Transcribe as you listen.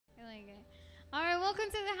welcome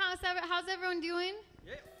to the house. How's everyone doing?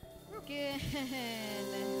 Yep. Good. All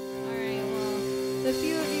right, well, the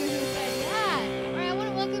few of you who said yeah. All right, I want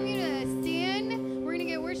to welcome you to Stan. We're going to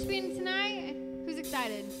get worshiping tonight. Who's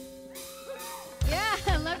excited? Yeah,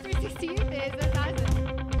 Love 360 Youth is. That's awesome.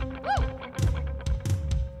 Woo!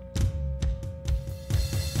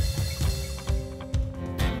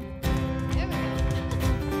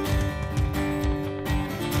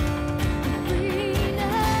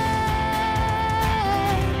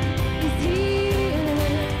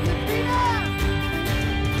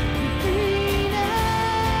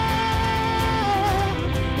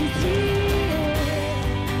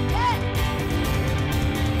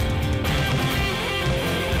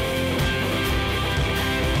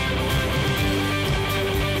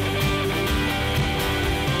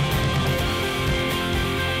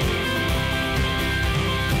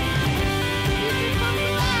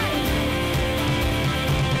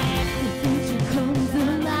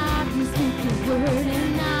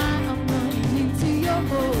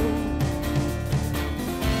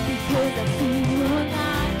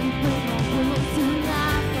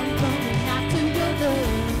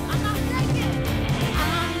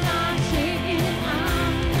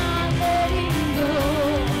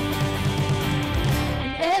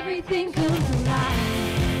 There we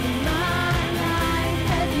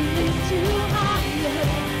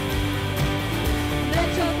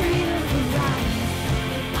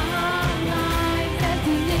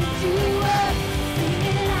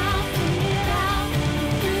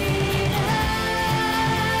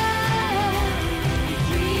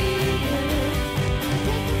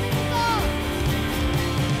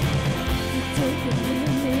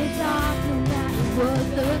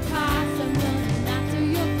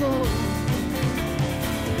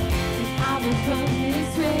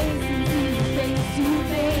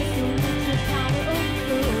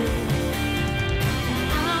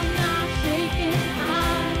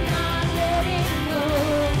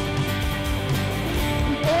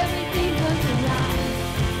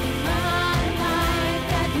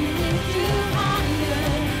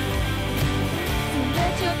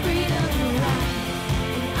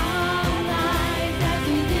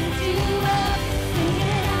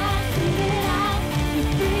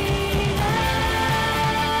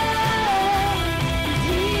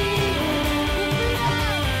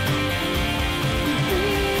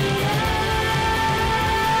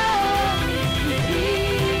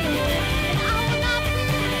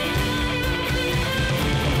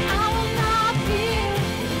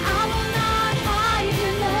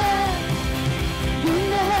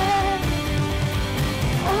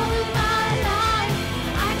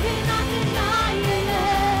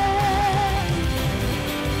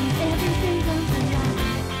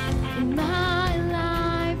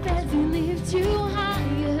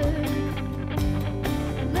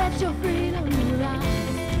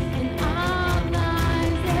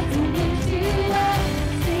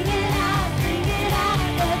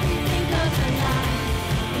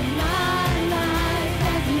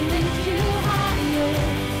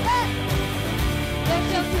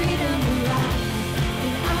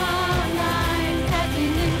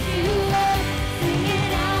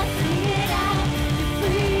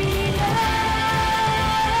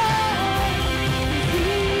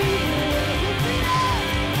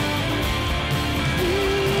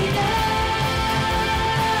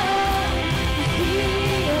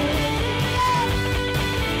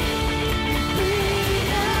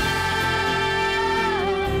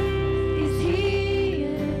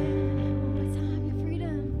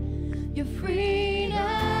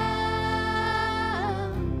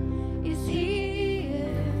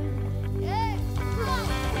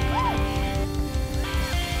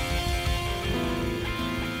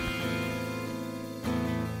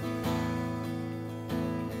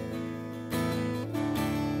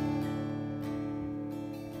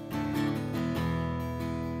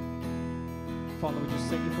Father, we just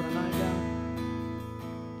thank you for the night, God.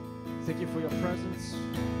 Thank you for your presence.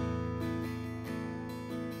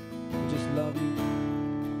 We just love you.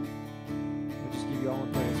 We just give you all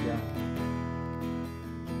the praise, God.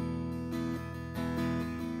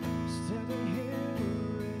 Standing here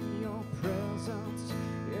in your presence,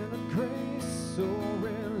 in a grace so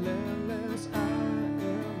relentless, I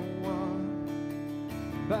am won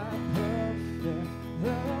by perfect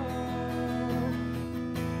love.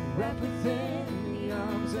 Wrapped within the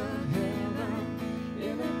arms of heaven,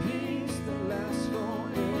 in a peace that lasts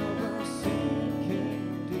forever, sinking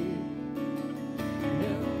deep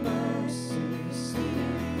in mercy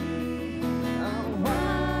sleep. I'm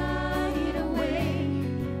wide awake,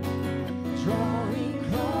 drawing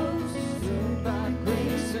close to thy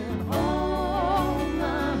grace and all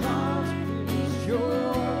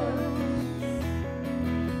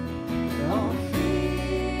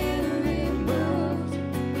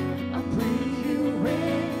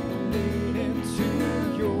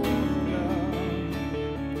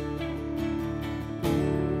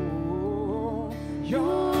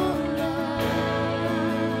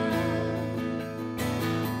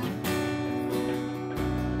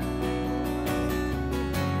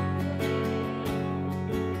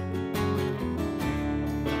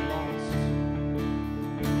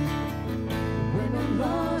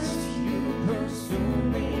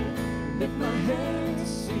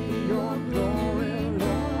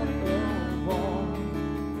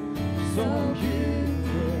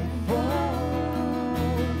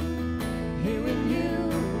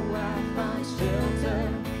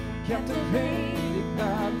Captivated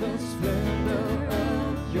by the splendor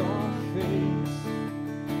of your face,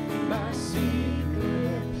 my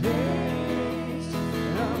secret place.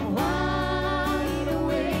 I'm wide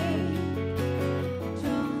awake,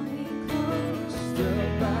 draw me close,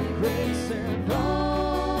 stirred by grace, and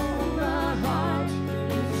all my heart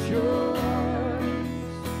is yours.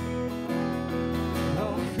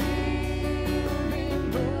 Oh, feel me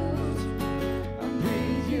moved, I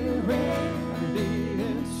breathe you in.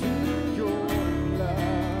 Into your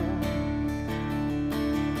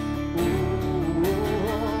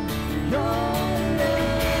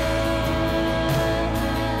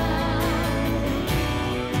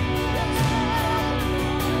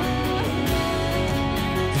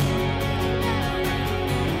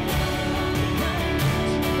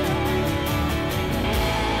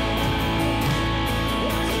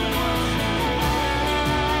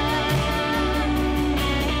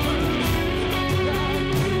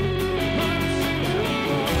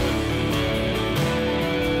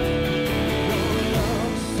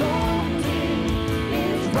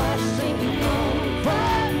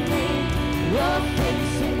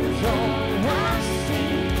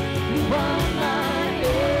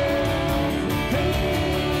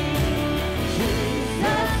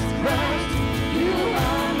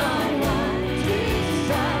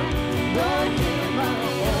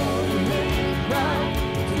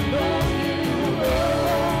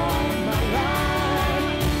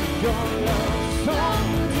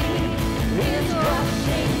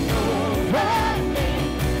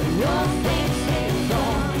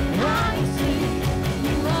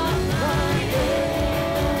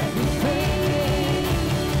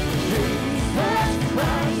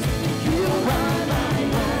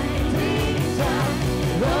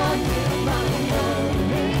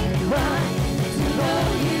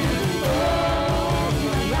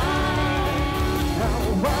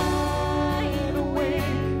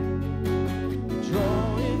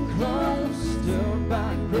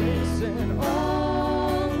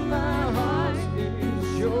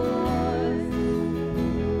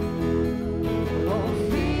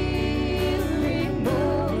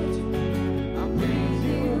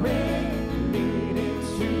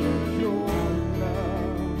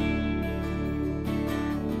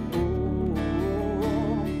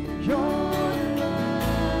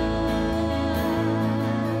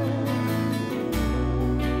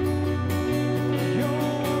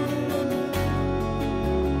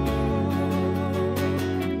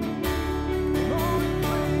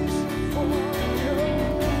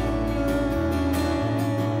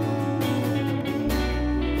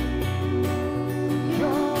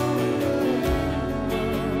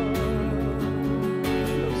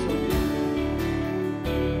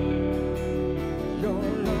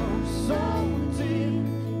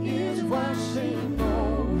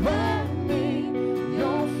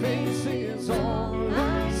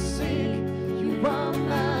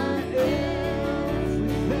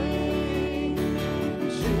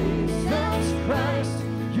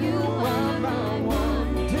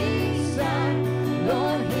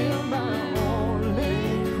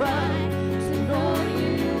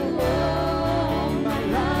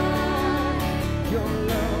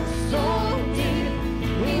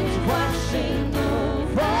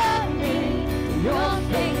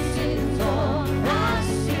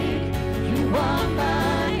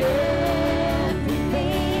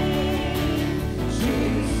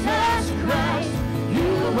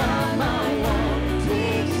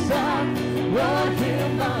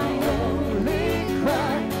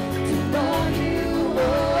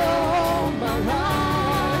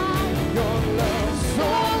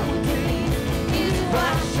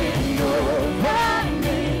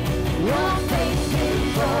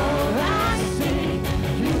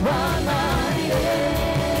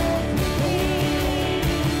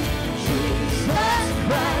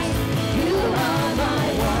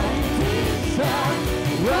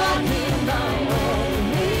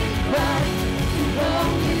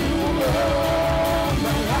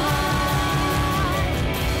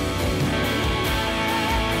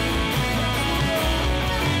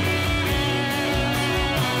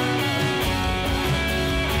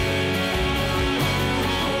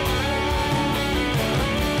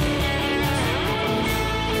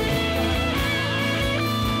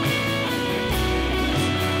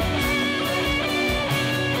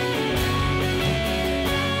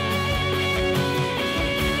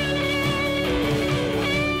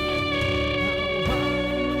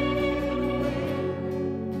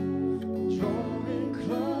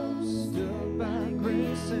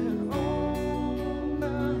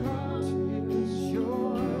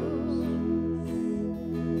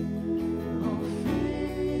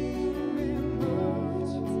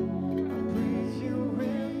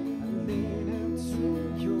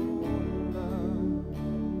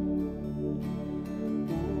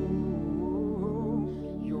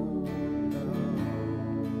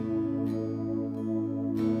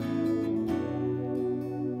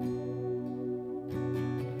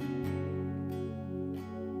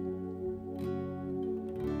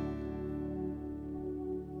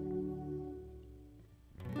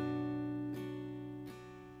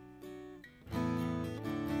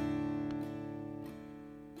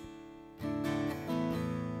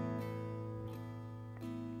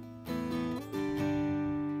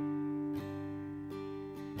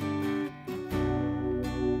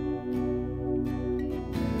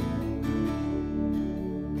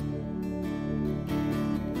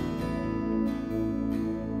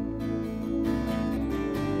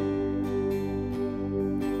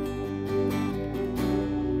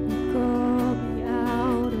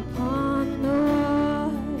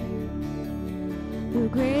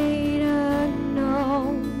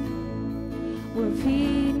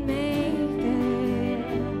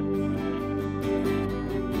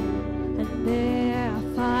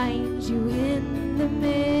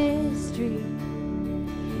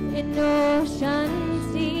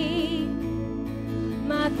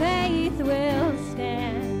faith will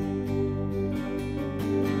stand.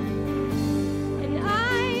 And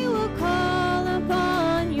I will call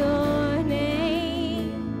upon your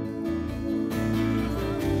name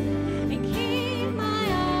and keep my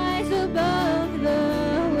eyes above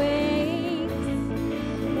the waves.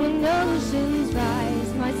 When oceans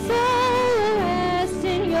rise, my soul will rest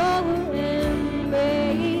in your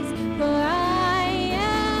embrace. For I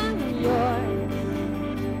am yours,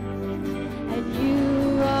 and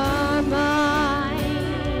you are mine.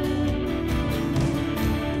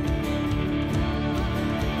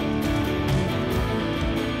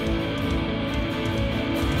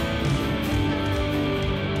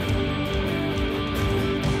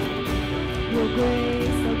 Your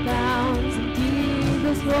grace abounds in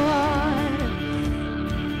deepest water.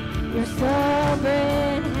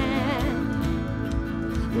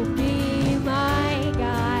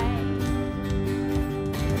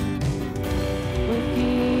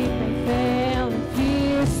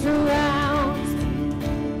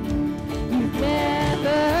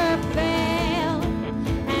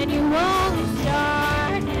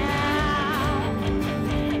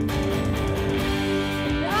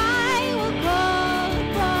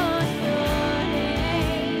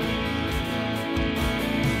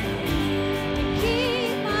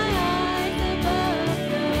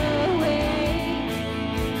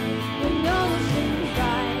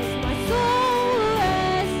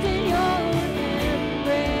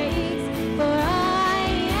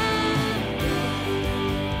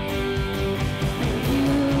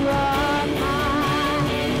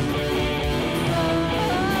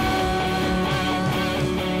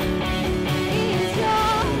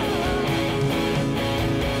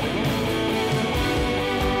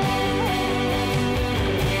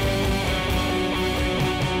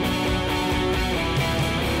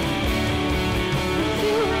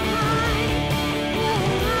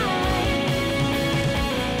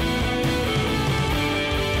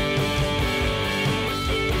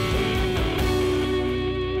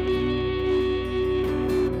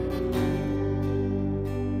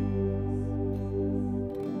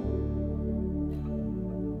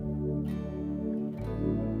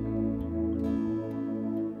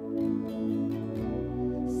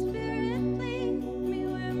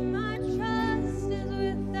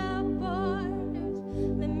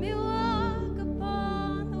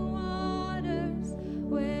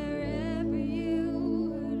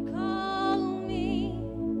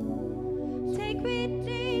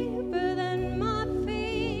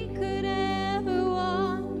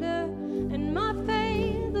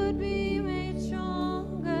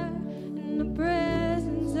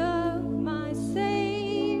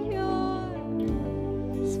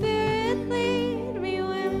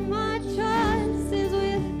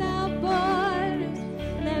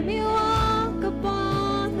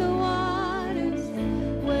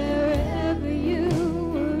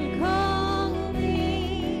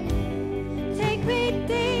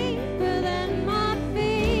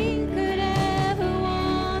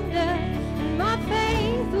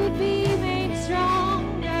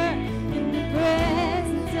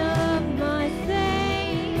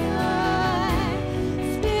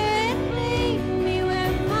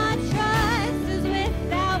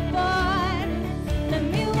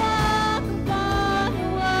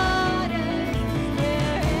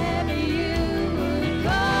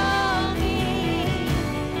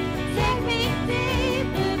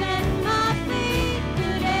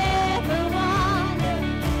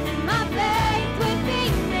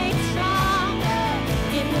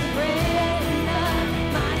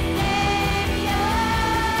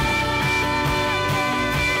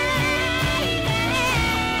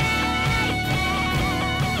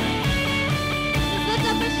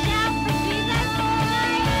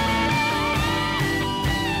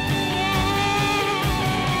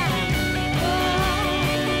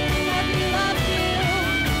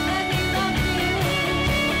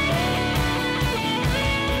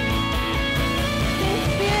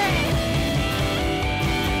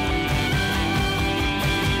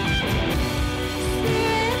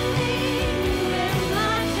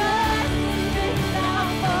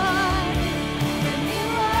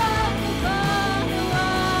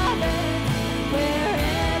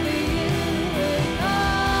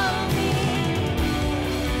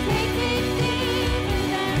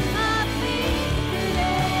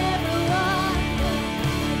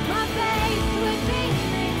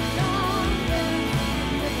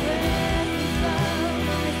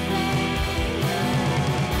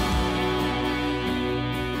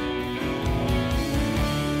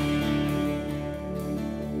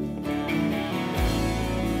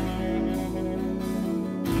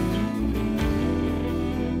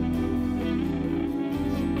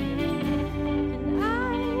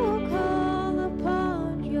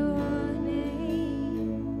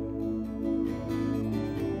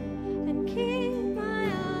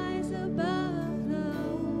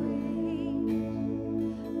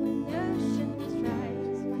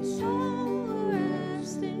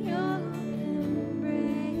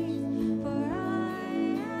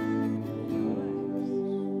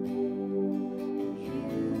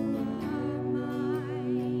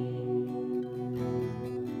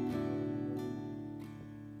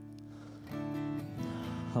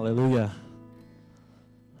 Hallelujah.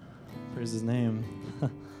 Praise his name.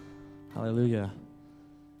 Hallelujah.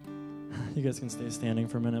 You guys can stay standing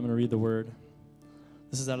for a minute. I'm going to read the word.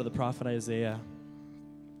 This is out of the prophet Isaiah,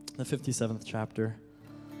 the 57th chapter.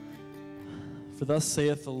 For thus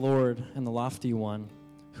saith the Lord and the lofty one,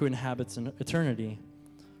 who inhabits in eternity,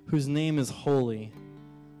 whose name is holy.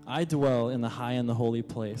 I dwell in the high and the holy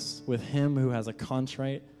place, with him who has a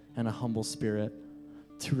contrite and a humble spirit,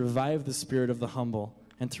 to revive the spirit of the humble,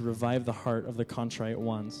 and to revive the heart of the contrite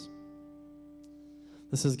ones.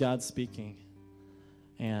 This is God speaking.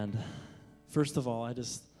 And first of all, I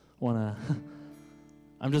just want to,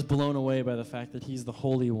 I'm just blown away by the fact that he's the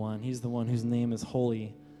Holy One. He's the one whose name is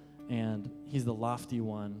holy, and he's the lofty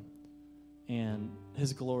one. And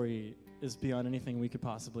his glory is beyond anything we could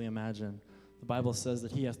possibly imagine. The Bible says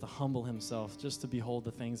that he has to humble himself just to behold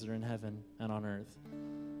the things that are in heaven and on earth.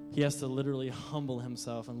 He has to literally humble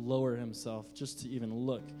himself and lower himself just to even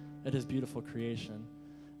look at his beautiful creation.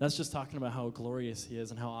 That's just talking about how glorious he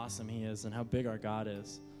is and how awesome he is and how big our God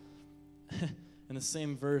is. In the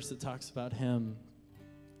same verse, it talks about him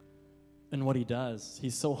and what he does.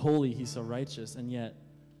 He's so holy, he's so righteous, and yet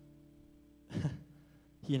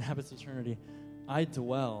he inhabits eternity. I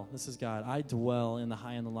dwell, this is God, I dwell in the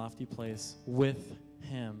high and the lofty place with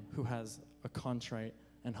him who has a contrite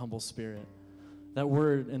and humble spirit. That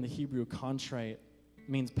word in the Hebrew, contrite,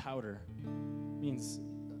 means powder.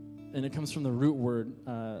 And it comes from the root word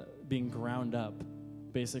being ground up,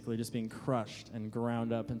 basically just being crushed and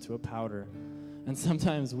ground up into a powder. And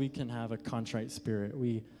sometimes we can have a contrite spirit.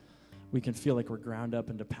 We can feel like we're ground up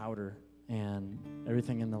into powder, and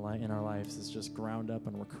everything in our lives is just ground up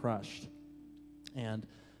and we're crushed. And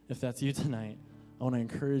if that's you tonight, I want to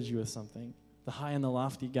encourage you with something. The high and the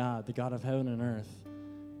lofty God, the God of heaven and earth,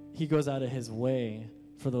 he goes out of his way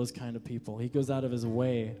for those kind of people. He goes out of his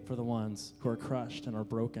way for the ones who are crushed and are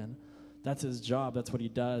broken. That's his job. That's what he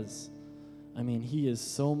does. I mean, he is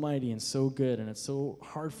so mighty and so good, and it's so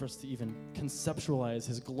hard for us to even conceptualize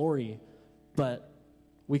his glory, but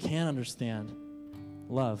we can understand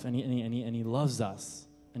love, and he loves us,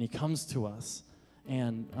 and he comes to us,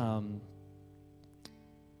 and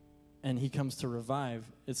he comes to revive.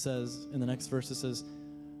 It says, in the next verse, it says,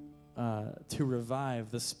 to revive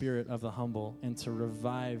the spirit of the humble and to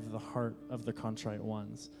revive the heart of the contrite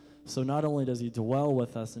ones. So not only does he dwell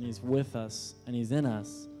with us and he's with us and he's in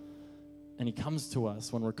us and he comes to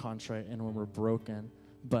us when we're contrite and when we're broken,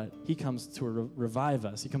 but he comes to revive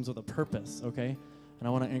us. He comes with a purpose, okay? And I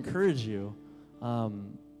want to encourage you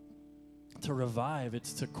to revive.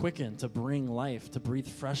 It's to quicken, to bring life, to breathe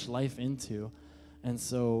fresh life into. And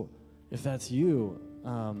so if that's you,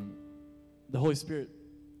 the Holy Spirit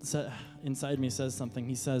inside me says something.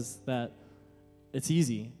 He says that it's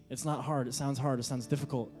easy. It's not hard. It sounds hard. It sounds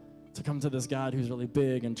difficult to come to this God who's really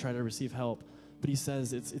big and try to receive help. But he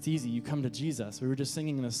says it's easy. You come to Jesus. We were just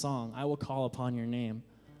singing this song, I will call upon your name.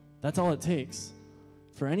 That's all it takes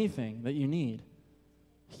for anything that you need.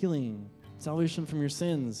 Healing, salvation from your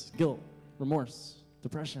sins, guilt, remorse,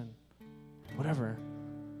 depression, whatever.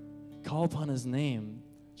 Call upon his name.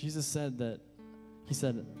 Jesus said that, he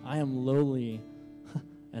said, I am lowly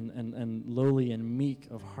and lowly and meek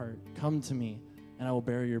of heart. Come to me, and I will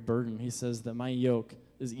bear your burden. He says that my yoke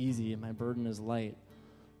is easy and my burden is light.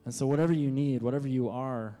 And so whatever you need, whatever you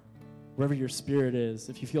are, wherever your spirit is,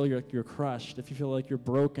 if you feel you're crushed, if you feel like you're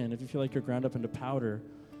broken, if you feel like you're ground up into powder,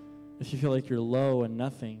 if you feel like you're low and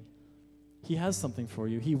nothing, he has something for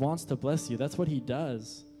you. He wants to bless you. That's what he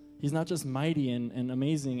does. He's not just mighty and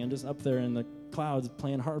amazing and just up there in the clouds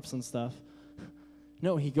playing harps and stuff.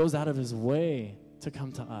 No, he goes out of his way to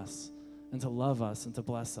come to us and to love us and to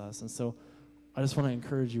bless us. And so I just want to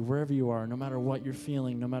encourage you, wherever you are, no matter what you're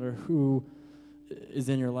feeling, no matter who is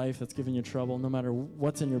in your life that's giving you trouble, no matter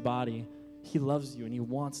what's in your body, he loves you and he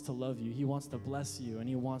wants to love you. He wants to bless you and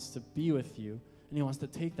he wants to be with you. And he wants to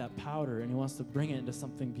take that powder and he wants to bring it into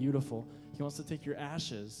something beautiful. He wants to take your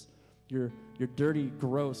ashes, your dirty,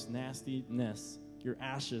 gross, nastiness, your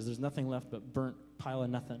ashes. There's nothing left but burnt pile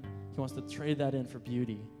of nothing. He wants to trade that in for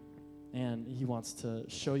beauty. And he wants to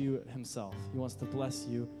show you himself. He wants to bless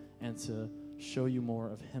you and to show you more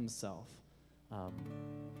of himself.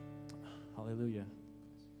 Hallelujah.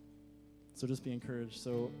 So just be encouraged.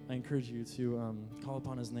 So I encourage you to call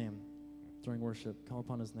upon his name during worship. Call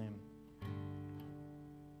upon his name.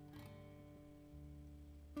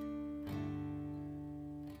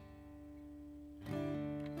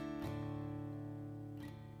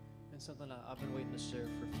 And something I've been waiting to share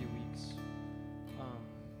for a few weeks.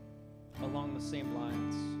 Along the same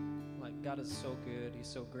lines, like God is so good, he's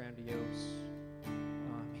so grandiose,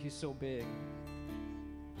 he's so big.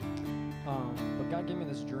 But God gave me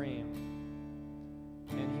this dream,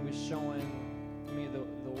 and He was showing me the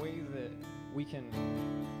way that we can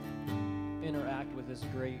interact with this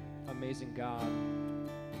great, amazing God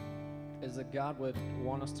is that God would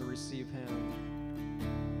want us to receive Him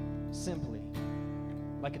simply,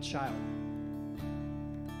 like a child.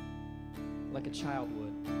 Like a child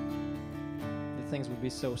would. The things would be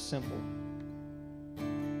so simple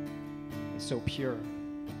and so pure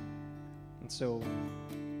and so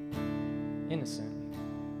innocent.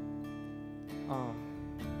 I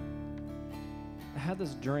had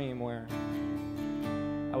this dream where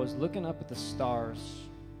I was looking up at the stars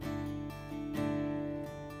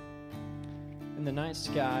in the night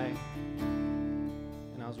sky,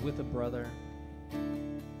 and I was with a brother,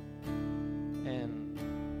 and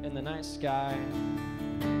in the night sky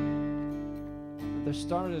there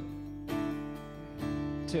started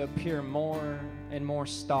to appear more and more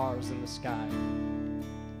stars in the sky,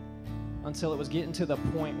 until it was getting to the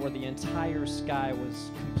point where the entire sky was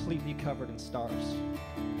completely covered in stars.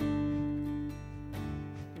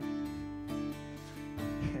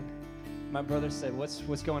 My brother said,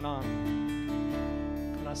 what's going on?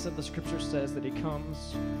 And I said, the scripture says that He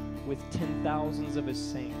comes with 10,000s of His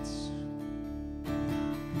saints.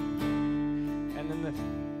 And then the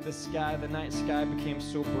night sky became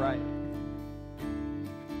so bright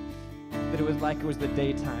that it was like it was the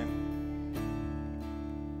daytime.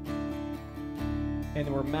 And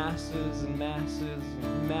there were masses and masses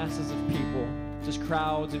and masses of people, just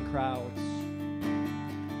crowds and crowds.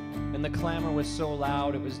 And the clamor was so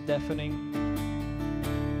loud, it was deafening.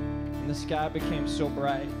 And the sky became so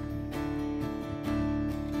bright.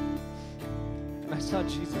 And I saw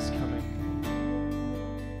Jesus coming.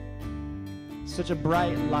 Such a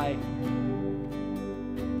bright light.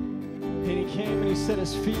 And He came and He set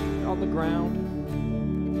His feet on the ground.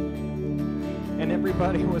 And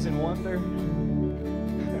everybody was in wonder.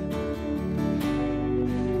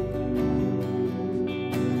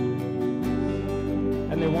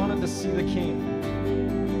 They wanted to see the King.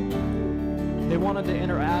 They wanted to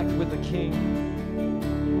interact with the King.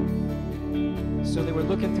 So they were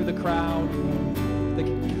looking through the crowd. They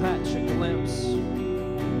could catch a glimpse.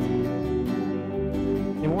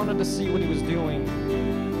 They wanted to see what He was doing.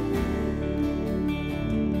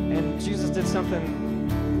 And Jesus did something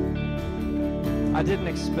I didn't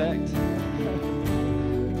expect.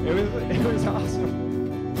 It was awesome.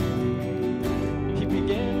 He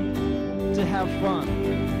began to have fun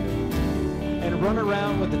and run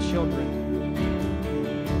around with the children,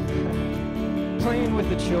 playing with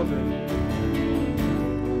the children,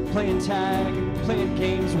 playing tag, playing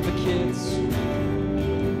games with the kids.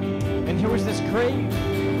 And here was this great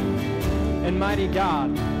and mighty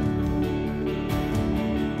God.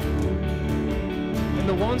 And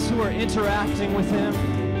the ones who were interacting with Him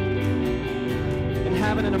and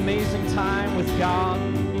having an amazing time with God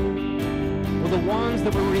were the ones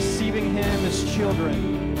that were receiving Him as children.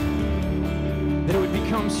 That it would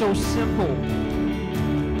become so simple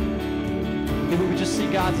that we would just see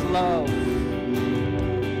God's love,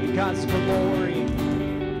 God's glory,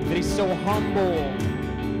 that He's so humble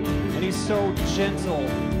and He's so gentle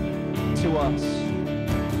to us,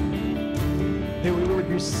 that we would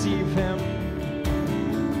receive Him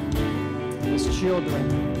as children.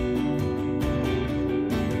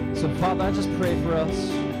 So Father, I just pray for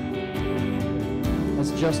us,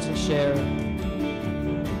 as Justin shared,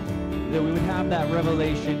 that we would have that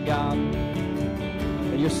revelation, God,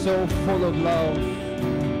 that You're so full of love,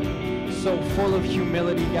 so full of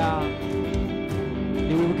humility, God,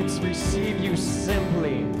 that we could receive You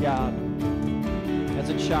simply, God, as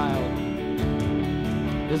a child.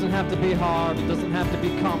 It doesn't have to be hard, it doesn't have to be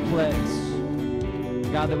complex,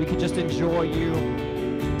 God, that we could just enjoy You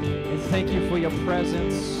and thank You for Your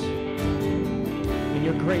presence and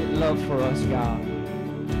Your great love for us, God.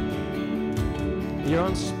 Your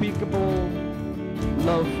unspeakable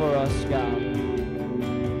love for us, God.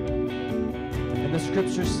 And the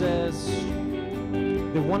scripture says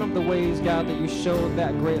that one of the ways, God, that You showed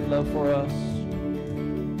that great love for us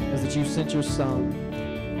is that You sent Your Son.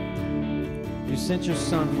 You sent Your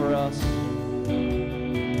Son for us,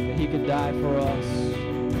 that He could die for us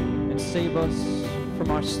and save us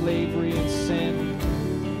from our slavery and sin,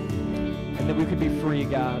 and that we could be free,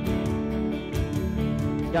 God.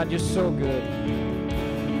 God, You're so good.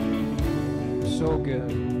 So good.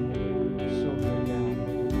 So good, God.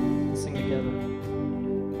 Let's sing together.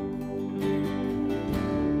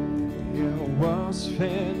 It was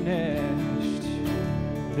finished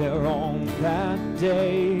there on that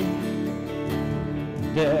day.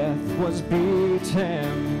 Death was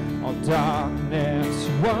beaten, all darkness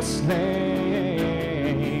was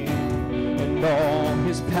slain.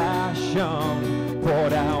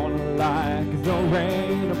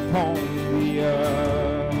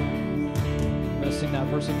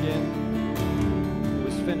 verse again. It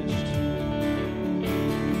was finished.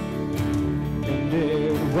 And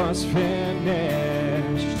it was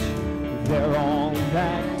finished there on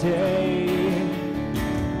that day.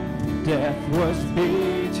 Death was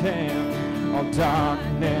beaten, all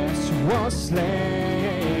darkness was slain,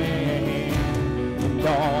 and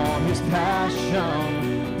all his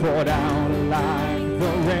passion poured out like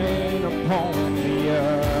the rain upon the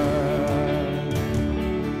earth.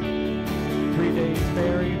 3 days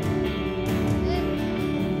buried,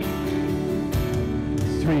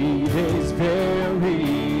 3 days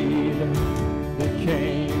buried, they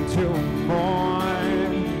came to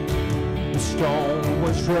mourn. The stone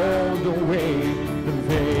was rolled away, the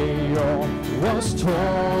veil was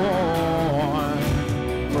torn,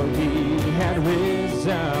 for he had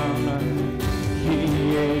risen. He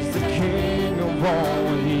is the King of all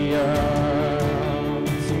the earth.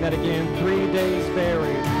 Sing that again. 3 days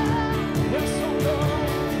buried. Yes, oh Lord.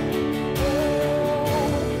 Oh,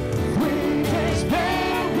 3 days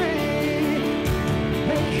buried.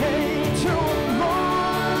 They came to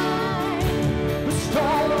mourn. The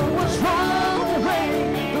stone was rolled away.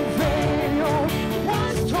 The veil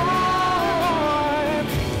was torn.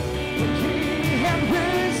 But he had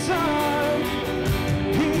risen.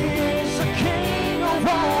 He is the King of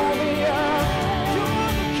all the earth. You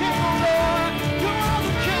are the King, O Lord. You are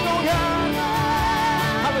the King, O God.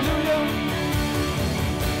 Hallelujah.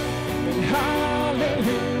 And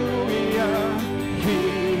hallelujah.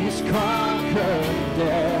 He's conquered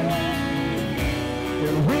death.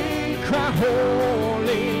 And we cry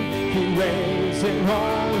holy. He reigns in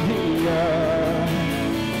all the earth.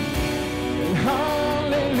 And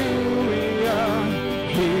hallelujah.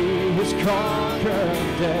 He has conquered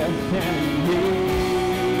death and peace.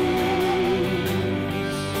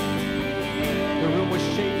 The room was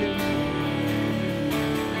shaken.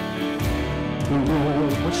 The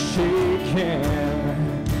room was shaken.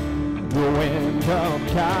 The wind of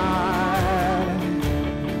God,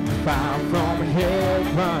 fire from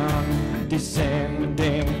heaven,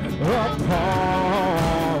 descending upon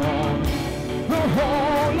the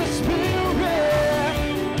Holy Spirit,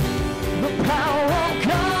 the power of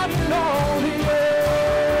God in all the earth.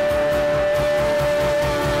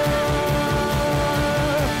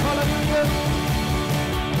 Hallelujah.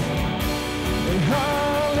 And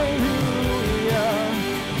hallelujah,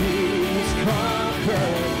 he's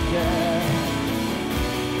conquered death.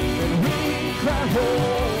 And we cry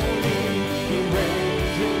holy, he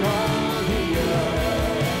reigns in all the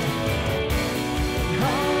earth.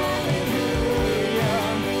 Hallelujah,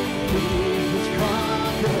 he has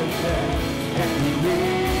conquered death and he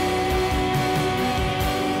reigns.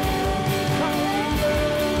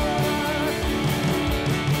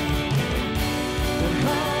 And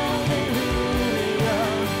hallelujah,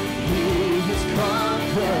 he has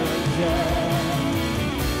conquered death.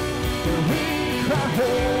 And we cry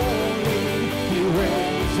holy, he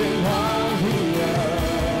reigns in all the earth.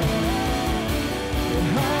 And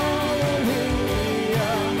hallelujah,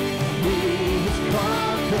 he has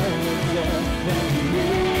conquered death and he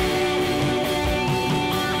reigns.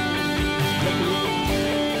 Let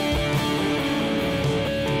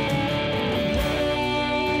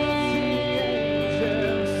the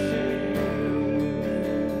angels sing.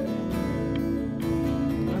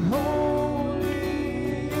 Holy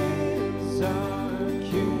is our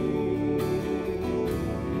King.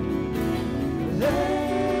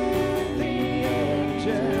 Let the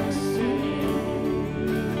angels sing.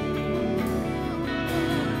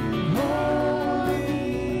 Holy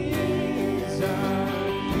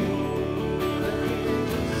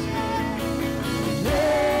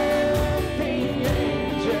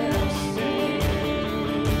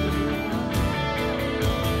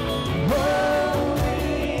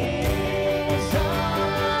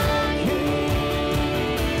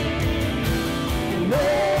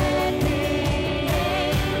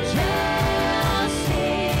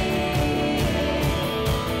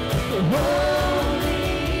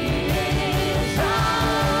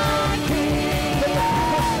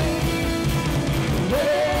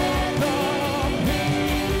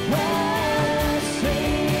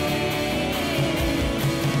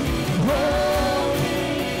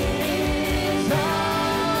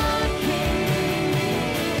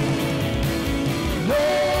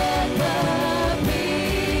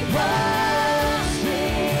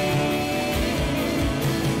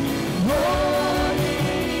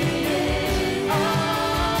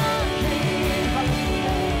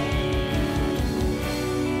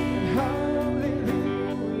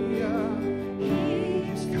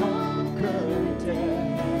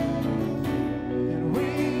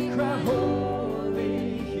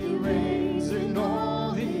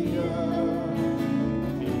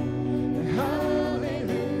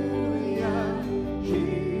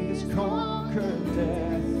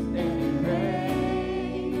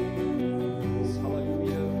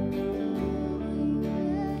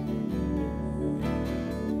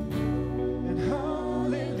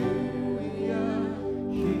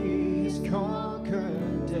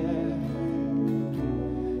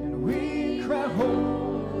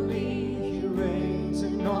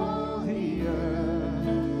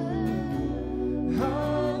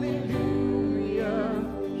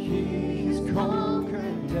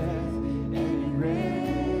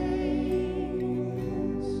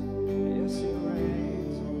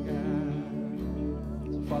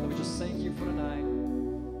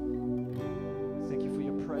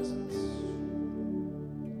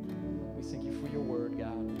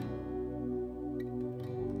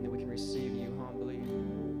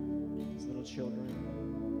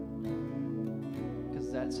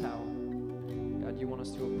that's how, God, you want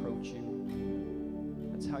us to approach you.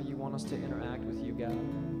 That's how you want us to interact with you, God.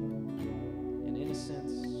 In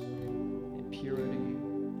innocence, in purity,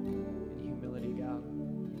 in humility, God.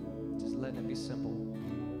 Just letting it be simple.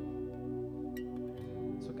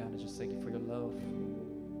 So, God, I just thank you for your love.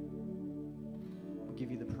 We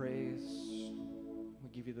give you the praise. We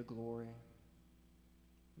give you the glory.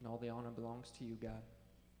 And all the honor belongs to you, God.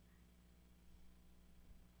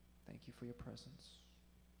 Thank you for your presence.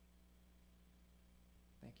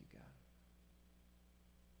 Thank you, God.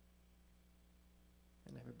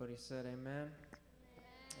 And everybody said amen.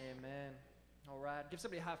 Amen. All right. Give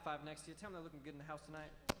somebody a high five next to you. Tell them they're looking good in the house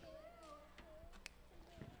tonight.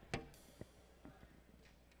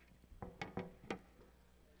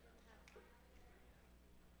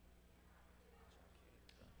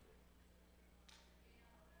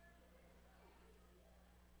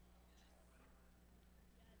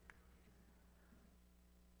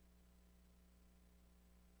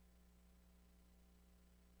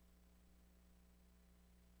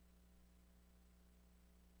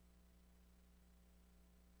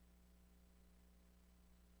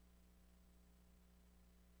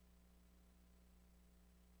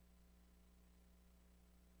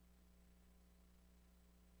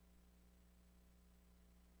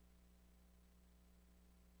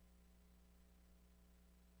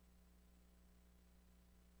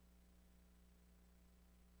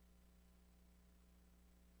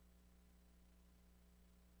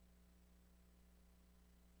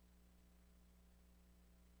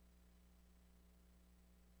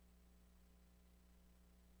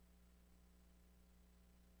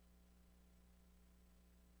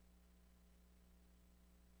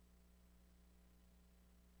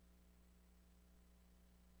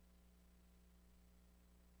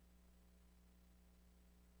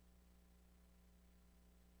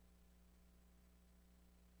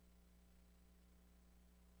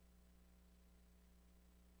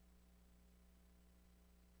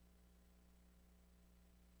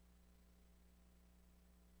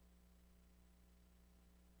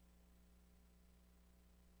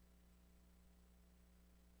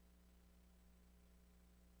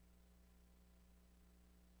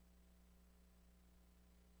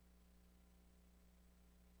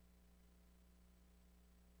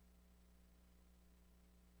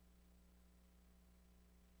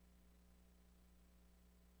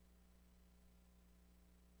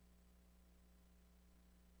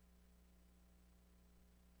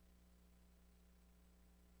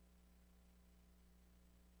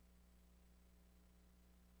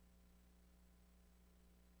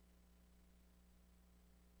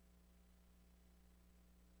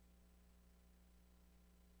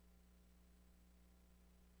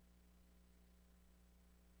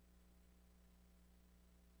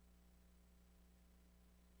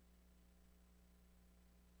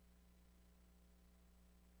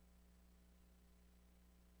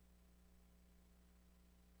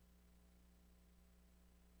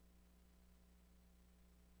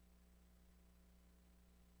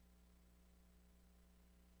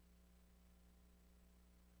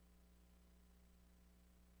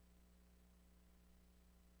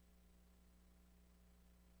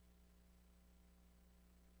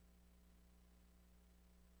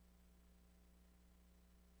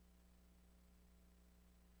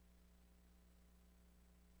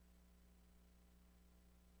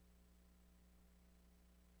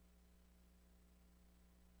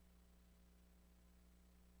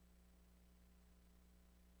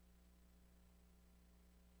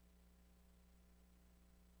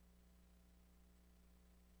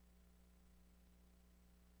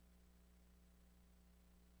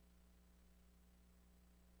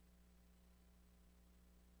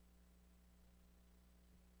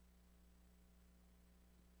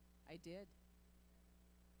 I did.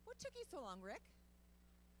 What took you so long, Rick?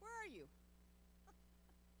 Where are you?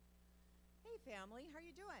 Hey, family, how are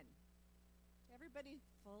you doing? Everybody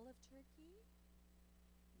full of turkey?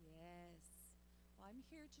 Yes. Well, I'm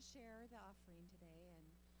here to share the offering today, and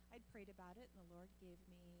I'd prayed about it, and the Lord gave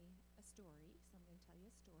me a story, so I'm going to tell you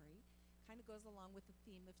a story. Kind of goes along with the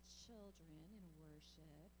theme of children and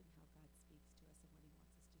worship and how God speaks to us and what he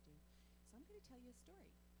wants us to do. So I'm going to tell you a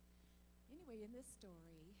story. Anyway, in this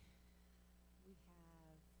story, we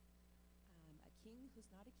have a king who's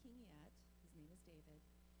not a king yet. His name is David,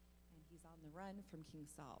 and he's on the run from King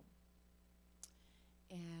Saul.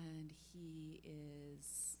 And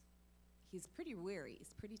he's pretty weary.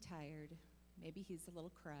 He's pretty tired. Maybe he's a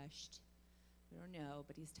little crushed. We don't know,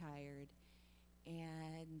 but he's tired.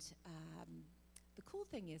 And the cool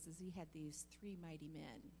thing is he had these three mighty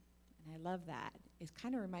men. And I love that. It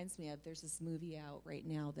kind of reminds me of, there's this movie out right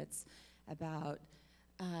now that's about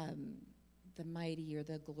the mighty or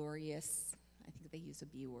the glorious, I think they use a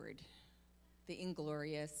B word, the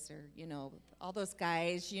inglorious, or, all those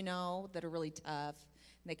guys, that are really tough,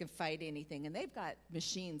 and they can fight anything, and they've got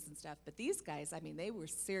machines and stuff. But these guys, they were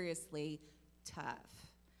seriously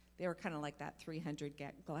tough. They were kind of like that 300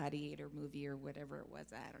 Gladiator movie or whatever it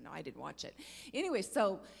was. I don't know. I didn't watch it. Anyway,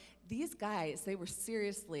 so these guys, they were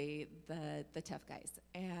seriously the tough guys.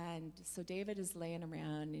 And so David is laying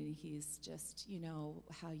around, and he's just,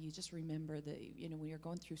 how you just remember when you're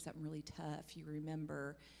going through something really tough, you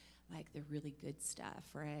remember, like, the really good stuff,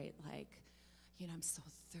 right? Like, I'm so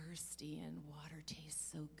thirsty, and water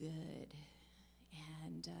tastes so good.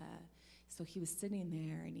 And so he was sitting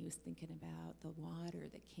there, and he was thinking about the water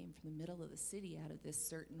that came from the middle of the city out of this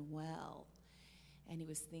certain well. And he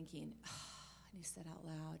was thinking, and he said out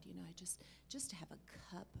loud, just to have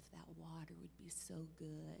a cup of that water would be so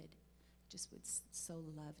good. Just would so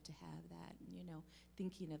love to have that. And,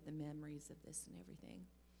 thinking of the memories of this and everything.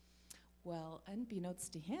 Well,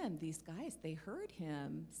 unbeknownst to him, these guys, they heard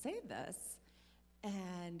him say this,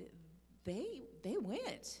 and they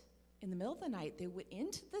went. In the middle of the night, they went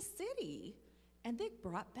into the city, and they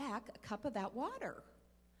brought back a cup of that water.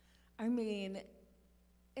 In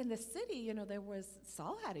the city,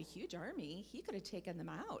 Saul had a huge army. He could have taken them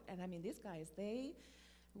out. And these guys, they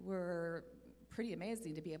were pretty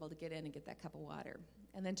amazing to be able to get in and get that cup of water.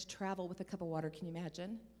 And then to travel with a cup of water, can you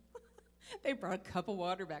imagine? They brought a cup of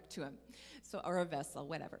water back to him. Or a vessel,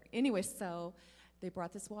 whatever. Anyway, so they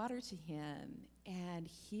brought this water to him, and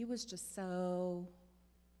he was just so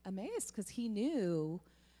amazed because he knew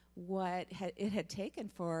what it had taken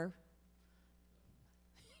for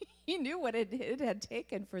he knew what it had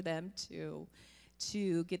taken for them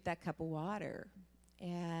to get that cup of water.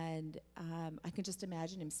 And I can just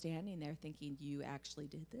imagine him standing there thinking, you actually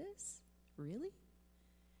did this? Really?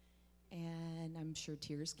 And I'm sure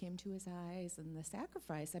tears came to his eyes, and the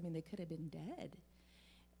sacrifice, they could have been dead.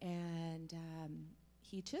 And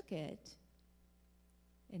he took it,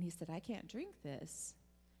 and he said, I can't drink this.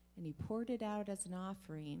 And he poured it out as an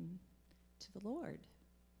offering to the Lord.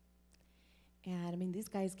 And these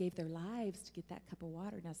guys gave their lives to get that cup of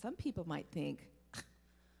water. Now, some people might think,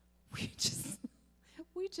 we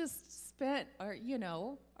just spent our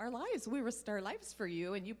lives. We risked our lives for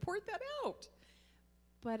you, and you poured that out.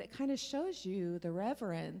 But it kind of shows you the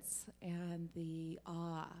reverence and the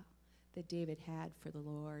awe that David had for the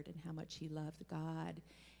Lord, and how much he loved God,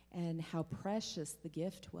 and how precious the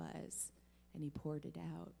gift was. And he poured it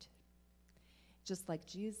out. Just like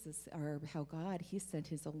Jesus, or how God, he sent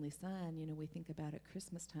his only son. We think about at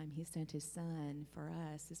Christmas time, he sent his son for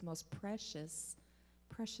us, his most precious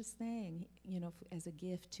thing, as a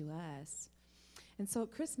gift to us. And so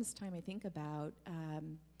at Christmas time, I think about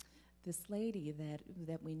this lady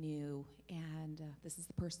that we knew, and this is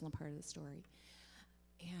the personal part of the story.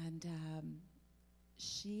 And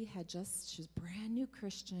she was a brand new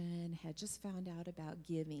Christian, had just found out about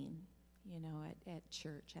giving, at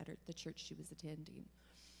church, the church she was attending.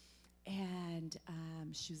 And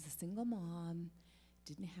she was a single mom,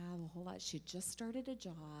 didn't have a whole lot. She had just started a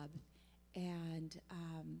job, and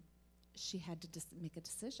she had to make a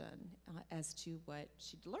decision as to what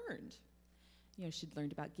she'd learned. She'd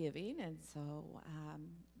learned about giving, and so,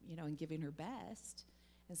 and giving her best.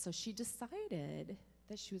 And so she decided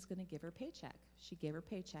that she was going to give her paycheck. She gave her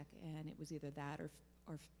paycheck, and it was either that or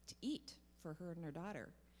to eat for her and her daughter.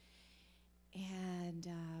 And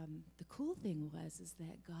the cool thing was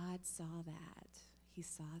that God saw that. He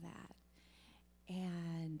saw that.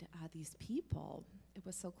 And these people, it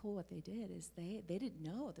was so cool what they did is they didn't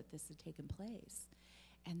know that this had taken place.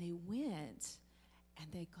 And they went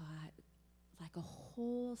and they got like a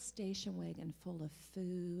whole station wagon full of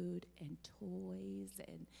food and toys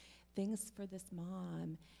and things for this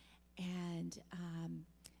mom. And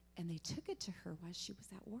they took it to her while she was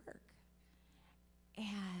at work.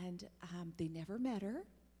 And they never met her.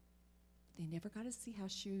 They never got to see how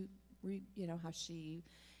she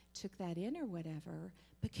took that in or whatever.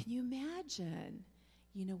 But can you imagine,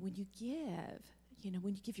 when you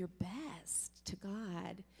give your best to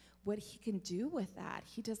God, what he can do with that?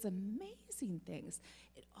 He does amazing things.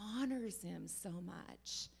 It honors him so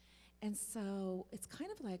much. And so it's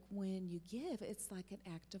kind of like when you give, it's like an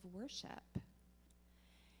act of worship.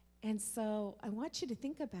 And so I want you to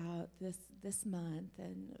think about this month,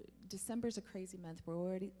 and December's a crazy month. We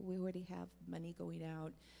already have money going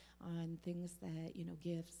out on things that,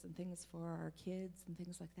 gifts and things for our kids and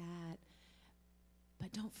things like that.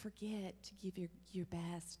 But don't forget to give your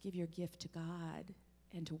best, give your gift to God,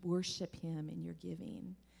 and to worship him in your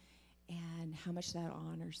giving. and how much that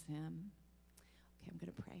honors him. Okay, I'm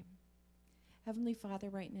going to pray. Heavenly Father,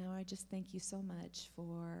 right now, I just thank you so much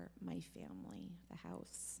for my family, the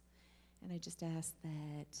house. And I just ask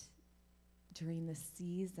that during this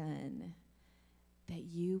season that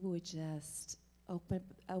you would just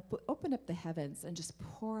open up the heavens and just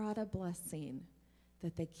pour out a blessing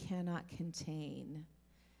that they cannot contain.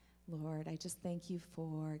 Lord, I just thank you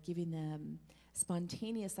for giving them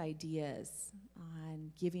spontaneous ideas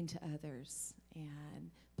on giving to others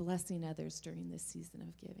and blessing others during this season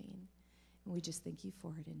of giving. And we just thank you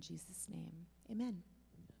for it in Jesus' name. Amen.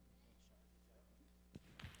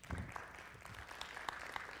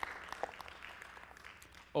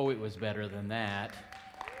 Oh, it was better than that.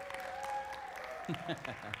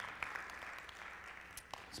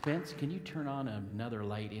 Spence, can you turn on another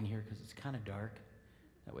light in here because it's kind of dark?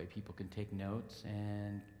 That way people can take notes.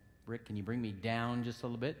 And Rick, can you bring me down just a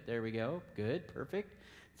little bit? There we go. Good, perfect.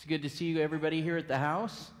 It's good to see you, everybody here at the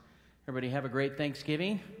house. Everybody have a great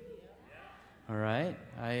Thanksgiving. All right.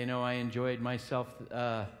 I know I enjoyed myself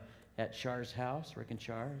at Char's house, Rick and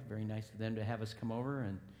Char. Very nice of them to have us come over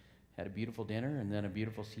and had a beautiful dinner and then a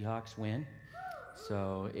beautiful Seahawks win.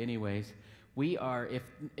 So anyways, we are,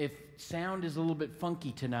 if sound is a little bit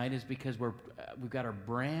funky tonight, is because we've got our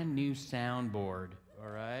brand new soundboard. All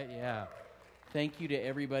right, yeah. Thank you to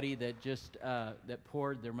everybody that just that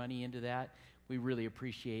poured their money into that. We really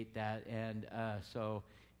appreciate that, and so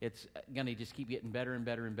it's going to just keep getting better and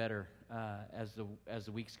better and better as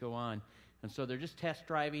the weeks go on. And so they're just test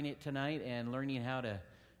driving it tonight and learning how to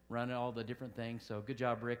run all the different things. So good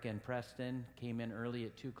job, Rick and Preston. Came in early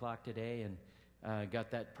at 2 o'clock today and got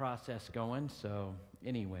that process going. So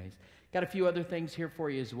anyways, got a few other things here for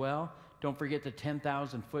you as well. Don't forget the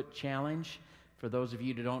 10,000-foot challenge. For those of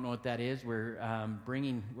you who don't know what that is, we're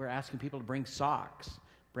asking people to bring socks,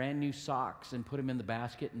 brand new socks, and put them in the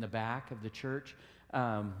basket in the back of the church.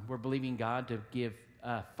 We're believing God to give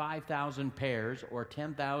 5,000 pairs or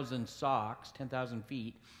 10,000 socks, 10,000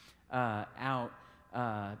 feet out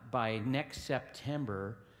by next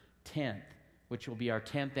September 10th, which will be our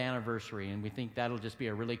 10th anniversary. And we think that'll just be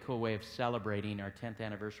a really cool way of celebrating our 10th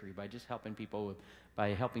anniversary by just helping people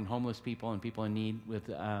by helping homeless people and people in need with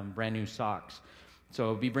brand new socks. So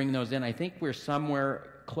we'll be bringing those in. I think we're somewhere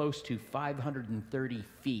close to 530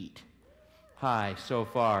 feet high so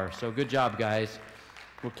far. So good job, guys.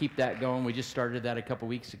 We'll keep that going. We just started that a couple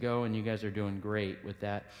weeks ago, and you guys are doing great with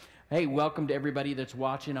that. Hey, welcome to everybody that's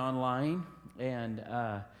watching online. And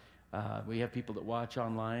we have people that watch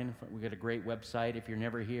online. We've got a great website. If you're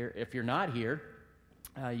not here,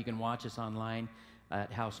 you can watch us online at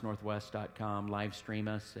housenorthwest.com, live stream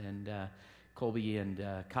us, and Colby and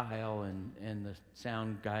Kyle and the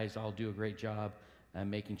sound guys all do a great job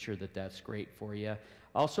making sure that that's great for you.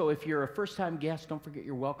 Also, if you're a first-time guest, don't forget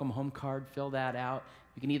your welcome home card. Fill that out.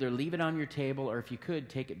 You can either leave it on your table, or if you could,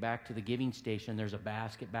 take it back to the giving station. There's a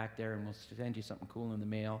basket back there, and we'll send you something cool in the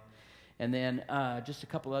mail. And then just a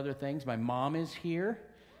couple other things. My mom is here.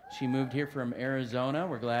 She moved here from Arizona.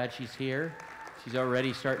 We're glad she's here. She's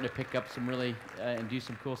already starting to pick up some really and do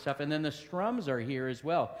some cool stuff. And then the Strums are here as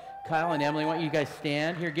well. Kyle and Emily, why don't you guys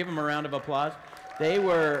stand here? Give them a round of applause. They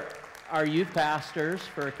were our youth pastors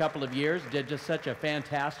for a couple of years. Did just such a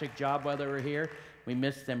fantastic job while they were here. We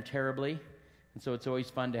missed them terribly. And so it's always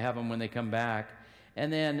fun to have them when they come back.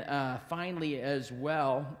 And then finally as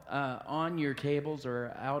well, on your tables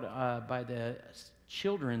or out by the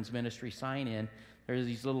children's ministry sign-in, there's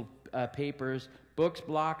these little papers, books,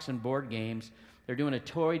 blocks, and board games. They're doing a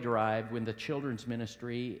toy drive with the children's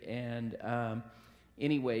ministry. And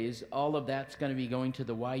anyways, all of that's going to be going to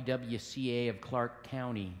the YWCA of Clark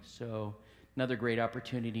County. So another great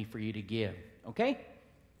opportunity for you to give. Okay?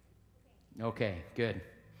 Okay, good.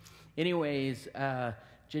 Anyways,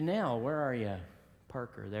 Janelle, where are you?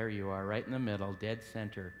 Parker, there you are, right in the middle, dead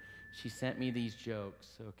center. She sent me these jokes,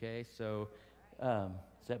 okay? So,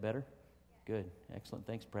 is that better? Good, excellent.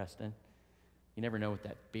 Thanks, Preston. You never know with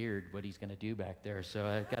that beard what he's going to do back there, so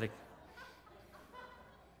I got to...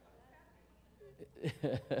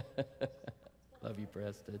 Love you,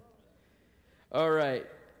 Preston. All right,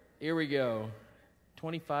 here we go.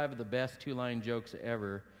 25 of the best two-line jokes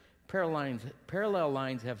ever. Parallel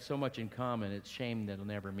lines have so much in common, it's shame they'll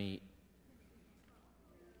never meet.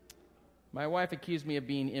 My wife accused me of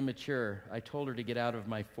being immature. I told her to get out of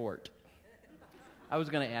my fort. I was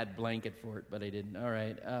going to add blanket fort, but I didn't. All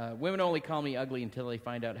right. Women only call me ugly until they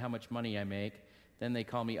find out how much money I make. Then they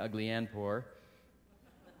call me ugly and poor.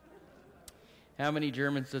 How many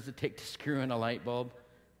Germans does it take to screw in a light bulb?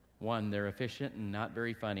 1. They're efficient and not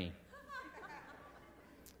very funny.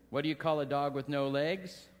 What do you call a dog with no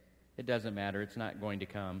legs? It doesn't matter. It's not going to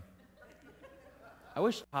come. I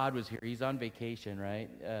wish Todd was here. He's on vacation, right?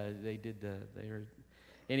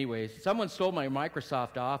 Anyways, someone stole my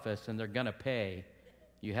Microsoft Office, and they're going to pay.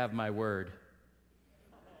 You have my word.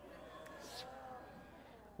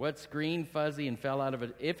 What's green, fuzzy, and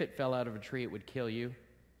if it fell out of a tree, it would kill you?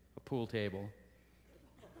 A pool table.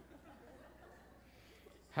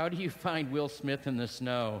 How do you find Will Smith in the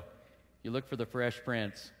snow? You look for the Fresh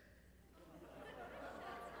Prince.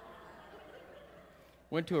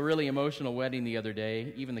 Went to a really emotional wedding the other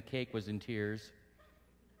day. Even the cake was in tears.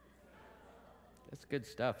 That's good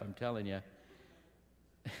stuff, I'm telling you.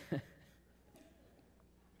 I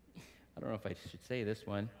don't know if I should say this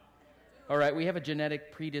one. All right, we have a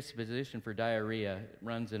genetic predisposition for diarrhea. It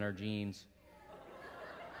runs in our genes.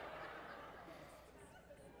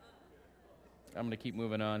 I'm going to keep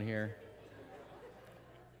moving on here.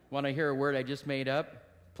 Want to hear a word I just made up?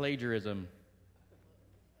 Plagiarism.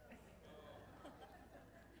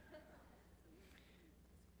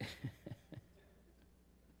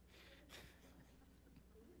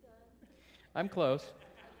 I'm close.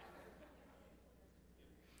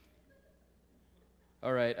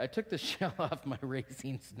 All right, I took the shell off my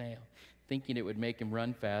racing snail, thinking it would make him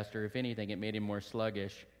run faster. If anything, it made him more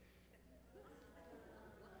sluggish.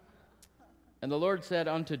 And the Lord said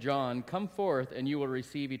unto John, Come forth, and you will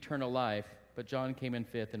receive eternal life. But John came in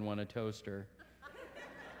fifth and won a toaster.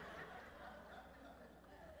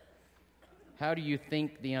 How do you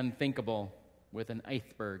think the unthinkable with an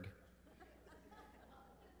iceberg?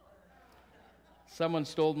 Someone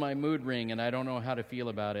stole my mood ring, and I don't know how to feel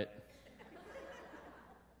about it.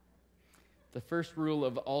 The first rule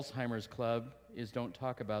of Alzheimer's Club is don't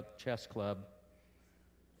talk about chess club.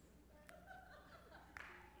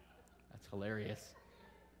 That's hilarious.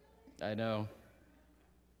 I know.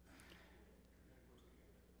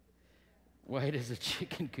 Why does a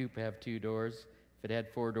chicken coop have 2 doors? If it had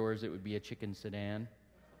 4 doors, it would be a chicken sedan.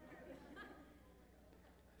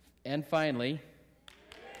 And finally,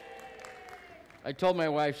 I told my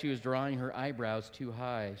wife she was drawing her eyebrows too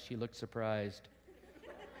high. She looked surprised.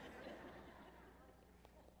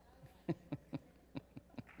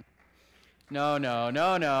 No.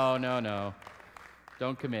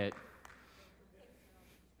 Don't commit.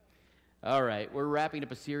 All right, we're wrapping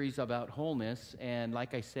up a series about wholeness, and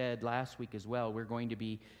like I said last week as well, we're going to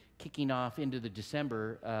be kicking off into the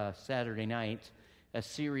December Saturday night a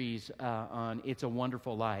series on It's a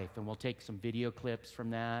Wonderful Life, and we'll take some video clips from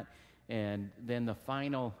that. And then the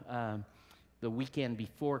final, the weekend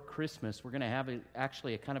before Christmas, we're going to have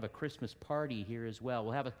actually a kind of a Christmas party here as well.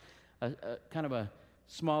 We'll have a kind of a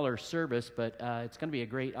smaller service, but it's going to be a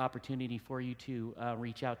great opportunity for you to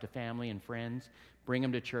reach out to family and friends, bring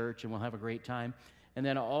them to church, and we'll have a great time. And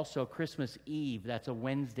then also Christmas Eve, that's a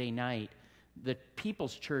Wednesday night. The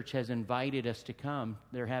People's Church has invited us to come.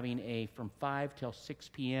 They're having from 5 till 6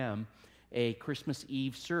 p.m., a Christmas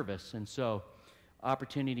Eve service. And so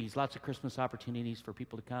opportunities, lots of Christmas opportunities for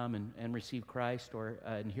people to come and receive Christ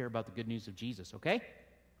and hear about the good news of Jesus, okay?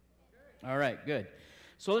 All right, good.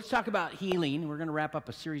 So let's talk about healing. We're going to wrap up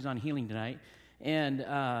a series on healing tonight. And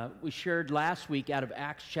we shared last week out of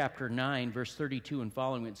Acts chapter 9, verse 32 and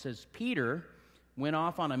following. It says, Peter went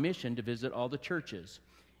off on a mission to visit all the churches.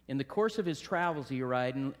 In the course of his travels, he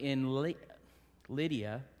arrived in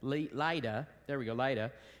Lydda,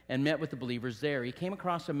 and met with the believers there. He came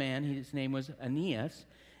across a man, his name was Aeneas,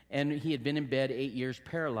 and he had been in bed 8 years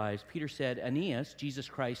paralyzed. Peter said, Aeneas, Jesus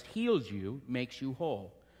Christ heals you, makes you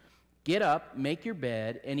whole. Get up, make your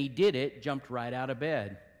bed, and he did it, jumped right out of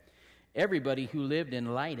bed. Everybody who lived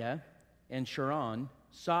in Lydda and Sharon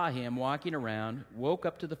saw him walking around, woke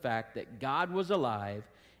up to the fact that God was alive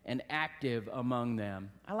and active among them.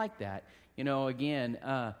 I like that. You know, again,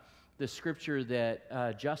 the scripture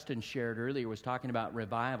that Justin shared earlier was talking about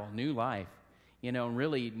revival, new life. You know,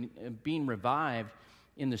 really being revived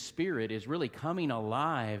in the Spirit is really coming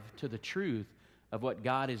alive to the truth of what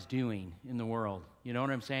God is doing in the world. You know what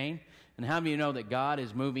I'm saying? And how many of you know that God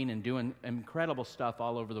is moving and doing incredible stuff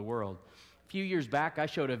all over the world? A few years back, I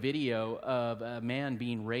showed a video of a man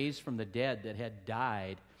being raised from the dead that had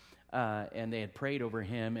died, and they had prayed over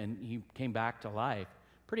him, and he came back to life.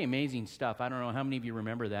 Pretty amazing stuff. I don't know how many of you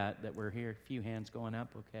remember that were here. A few hands going up,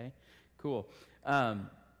 okay? Cool.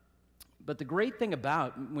 But the great thing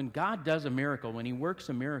about when God does a miracle, when he works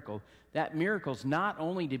a miracle, that miracle's not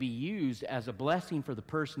only to be used as a blessing for the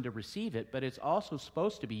person to receive it, but it's also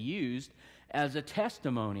supposed to be used as a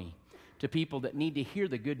testimony to people that need to hear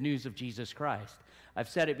the good news of Jesus Christ. I've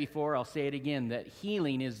said it before, I'll say it again, that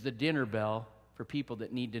healing is the dinner bell for people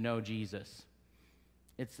that need to know Jesus.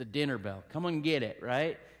 It's the dinner bell. Come and get it,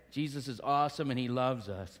 right? Jesus is awesome and he loves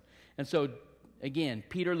us. And so, again,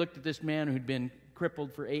 Peter looked at this man who'd been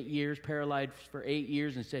crippled for 8 years, paralyzed for 8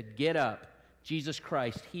 years, and said, "Get up. Jesus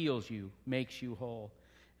Christ heals you, makes you whole."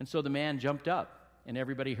 And so the man jumped up, and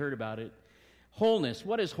everybody heard about it. Wholeness.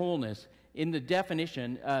 What is wholeness? In the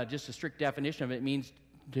definition, just a strict definition of it, means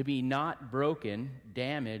to be not broken,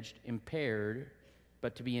 damaged, impaired,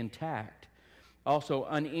 but to be intact. Also,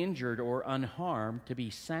 uninjured or unharmed, to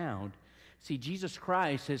be sound. See, Jesus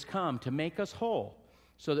Christ has come to make us whole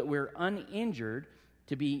so that we're uninjured,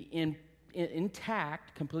 to be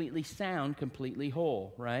intact, completely sound, completely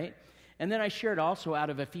whole, right? And then I shared also out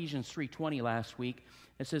of Ephesians 3:20 last week.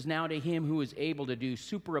 It says, "Now to him who is able to do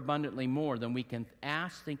superabundantly more than we can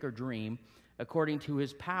ask, think, or dream, according to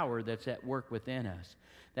his power that's at work within us."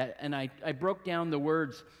 And I broke down the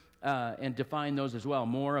words and defined those as well,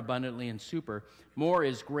 more, abundantly, and super. More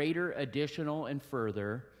is greater, additional, and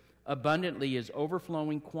further. Abundantly is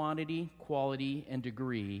overflowing quantity, quality, and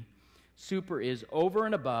degree. Super is over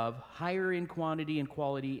and above, higher in quantity and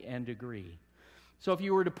quality and degree. So if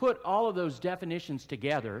you were to put all of those definitions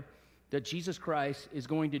together, that Jesus Christ is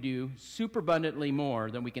going to do superabundantly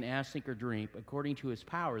more than we can ask, think, or dream, according to his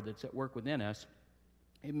power that's at work within us,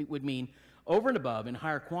 it would mean over and above, in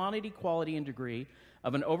higher quantity, quality, and degree,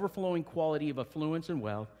 of an overflowing quality of affluence and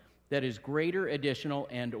wealth that is greater, additional,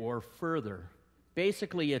 and or further.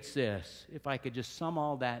 Basically, it's this, if I could just sum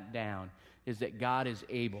all that down, is that God is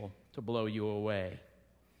able to blow you away,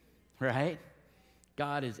 right?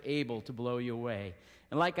 God is able to blow you away.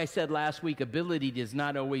 And like I said last week, ability does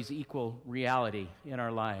not always equal reality in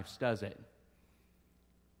our lives, does it?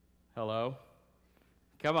 Hello?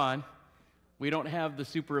 Come on. We don't have the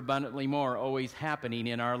superabundantly more always happening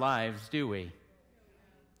in our lives, do we?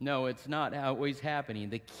 No, it's not always happening.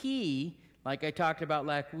 The key, like I talked about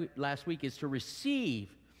last week, is to receive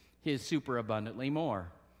his superabundantly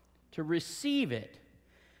more. To receive it.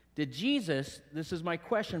 Did Jesus, this is my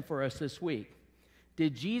question for us this week,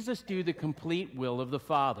 did Jesus do the complete will of the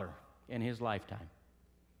Father in his lifetime?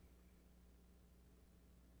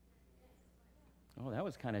 Oh, that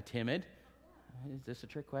was kind of timid. Is this a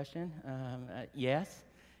trick question? Yes.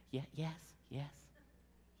 Yes.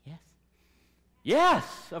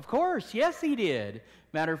 Yes, of course. Yes, he did.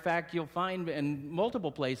 Matter of fact, you'll find in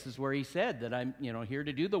multiple places where he said that I'm, here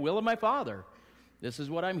to do the will of my Father. This is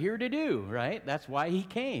what I'm here to do, right? That's why he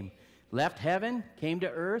came. Left heaven, came to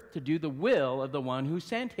earth to do the will of the one who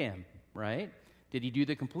sent him, right? Did he do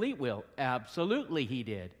the complete will? Absolutely he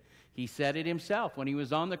did. He said it himself when he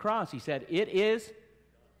was on the cross. He said, "It is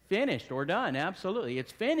finished," or done. Absolutely.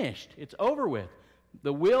 It's finished. It's over with.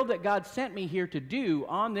 The will that God sent me here to do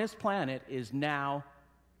on this planet is now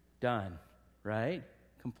done, right?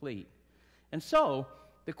 Complete. And so,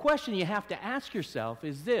 the question you have to ask yourself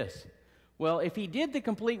is this. Well, if he did the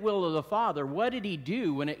complete will of the Father, what did he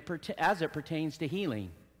do as it pertains to healing?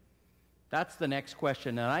 That's the next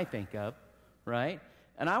question that I think of, right?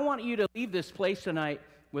 And I want you to leave this place tonight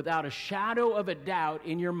without a shadow of a doubt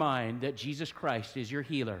in your mind that Jesus Christ is your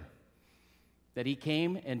healer. That he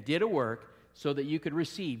came and did a work so that you could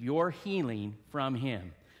receive your healing from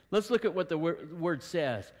him. Let's look at what the word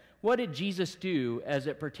says. What did Jesus do as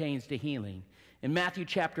it pertains to healing? In Matthew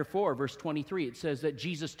chapter 4, verse 23, it says that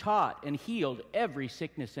Jesus taught and healed every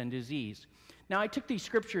sickness and disease. Now, I took these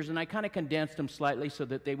scriptures and I kind of condensed them slightly so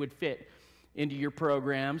that they would fit into your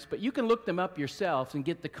programs, but you can look them up yourselves and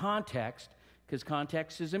get the context, because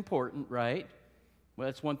context is important, right? Well,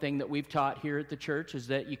 that's one thing that we've taught here at the church, is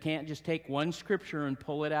that you can't just take one scripture and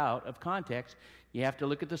pull it out of context. You have to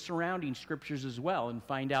look at the surrounding scriptures as well and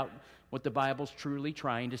find out what the Bible's truly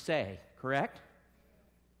trying to say, correct?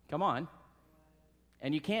 Come on.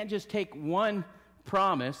 And you can't just take one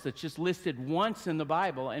promise that's just listed once in the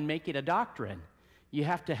Bible and make it a doctrine. You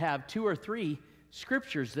have to have 2 or 3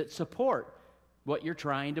 scriptures that support what you're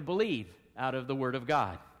trying to believe out of the Word of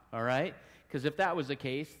God, all right? Because if that was the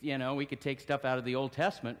case, we could take stuff out of the Old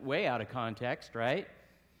Testament way out of context, right?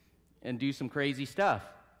 And do some crazy stuff,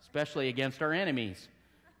 especially against our enemies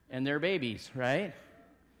and their babies, right?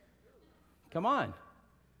 Come on.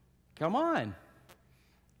 Come on.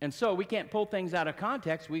 And so we can't pull things out of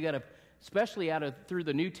context. We got to, especially through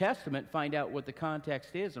the New Testament, find out what the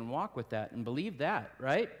context is and walk with that and believe that,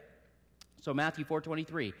 right? So Matthew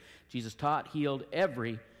 4:23, Jesus taught, healed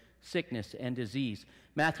every sickness and disease.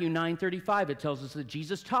 Matthew 9:35, it tells us that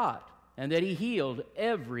Jesus taught and that he healed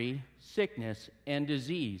every sickness and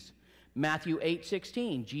disease. Matthew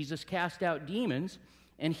 8:16, Jesus cast out demons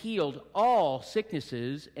and healed all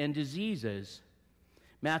sicknesses and diseases.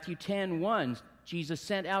 Matthew 10:1, Jesus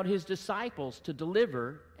sent out his disciples to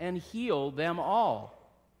deliver and heal them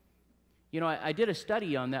all. I did a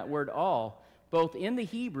study on that word all, both in the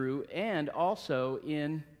Hebrew and also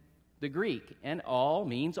in the Greek, and all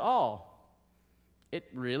means all. It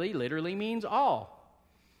really literally means all.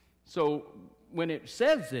 So when it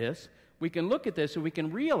says this, we can look at this and we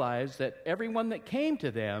can realize that everyone that came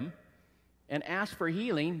to them and asked for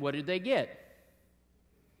healing, what did they get?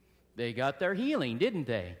 They got their healing, didn't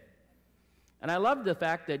they? And I love the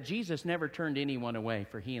fact that Jesus never turned anyone away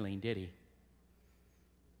for healing, did he?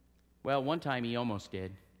 Well, one time he almost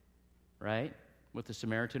did, right? With the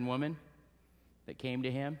Samaritan woman that came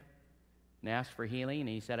to him and asked for healing, and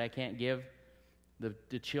he said, I can't give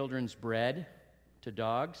the children's bread to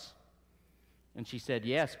dogs. And she said,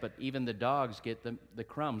 yes, but even the dogs get the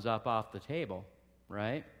crumbs up off the table,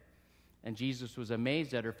 right? And Jesus was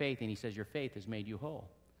amazed at her faith, and he says, your faith has made you whole.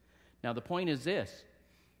 Now, the point is this.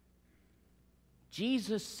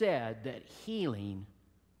 Jesus said that healing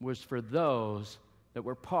was for those that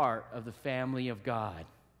were part of the family of God.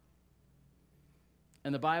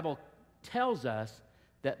 And the Bible tells us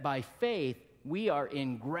that by faith, we are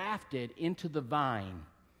engrafted into the vine.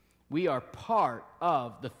 We are part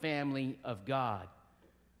of the family of God.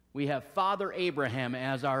 We have Father Abraham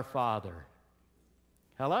as our father.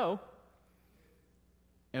 Hello?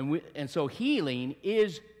 And so healing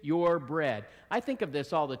is your bread. I think of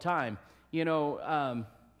this all the time. You know,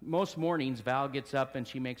 most mornings Val gets up and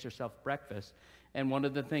she makes herself breakfast. And one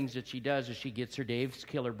of the things that she does is she gets her Dave's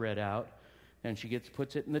Killer Bread out, and she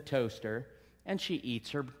puts it in the toaster, and she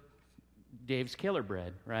eats her Dave's Killer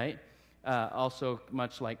Bread, right? Also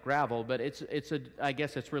much like gravel, but I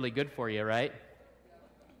guess it's really good for you, right?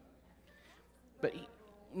 But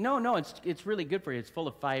no, it's really good for you. It's full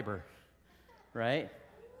of fiber, right?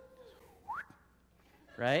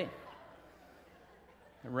 Right?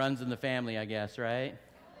 It runs in the family, I guess, right?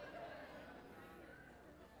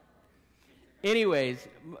 Anyways,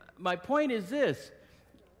 my point is this.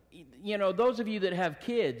 You know, those of you that have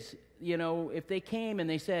kids, you know, if they came and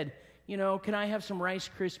they said, you know, can I have some Rice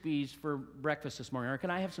Krispies for breakfast this morning? Or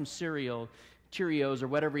can I have some cereal, Cheerios, or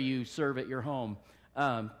whatever you serve at your home?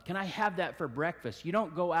 Can I have that for breakfast? You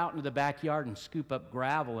don't go out into the backyard and scoop up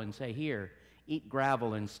gravel and say, here, eat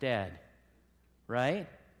gravel instead. Right?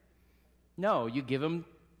 No, you give them,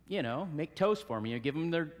 you know, make toast for me. You give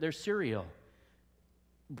them their cereal.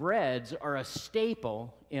 Breads are a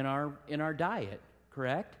staple in our diet,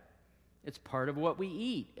 correct? It's part of what we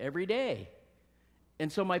eat every day.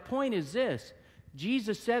 And so my point is this.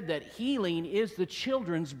 Jesus said that healing is the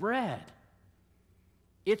children's bread.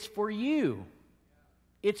 It's for you.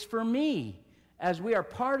 It's for me. As we are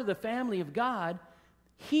part of the family of God,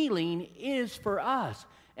 healing is for us.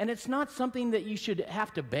 And it's not something that you should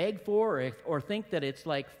have to beg for or think that it's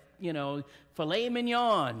like, you know, filet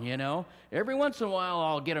mignon, you know. Every once in a while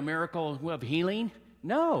I'll get a miracle of healing.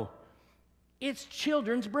 No. It's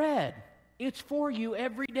children's bread. It's for you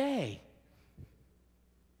every day.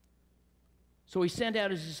 So he sent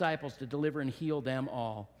out his disciples to deliver and heal them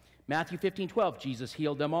all. Matthew 15:12, Jesus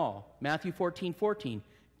healed them all. Matthew 14:14,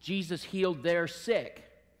 Jesus healed their sick.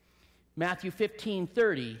 Matthew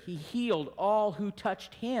 15:30, he healed all who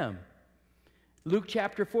touched him. Luke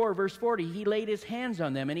chapter 4, verse 40, he laid his hands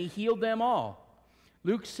on them and he healed them all.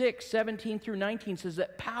 Luke 6:17 through 19 says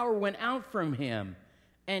that power went out from him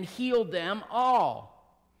and healed them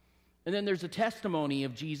all. And then there's a testimony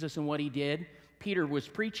of Jesus and what he did. Peter was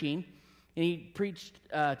preaching, and he preached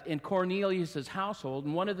in Cornelius' household.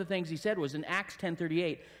 And one of the things he said was in Acts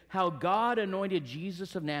 10:38, how God anointed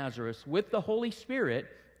Jesus of Nazareth with the Holy Spirit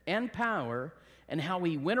and power, and how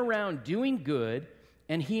he went around doing good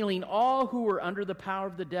and healing all who were under the power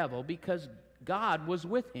of the devil because God was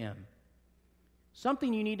with him.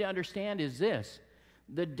 Something you need to understand is this.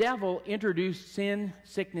 The devil introduced sin,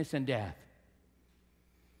 sickness, and death.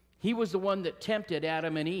 He was the one that tempted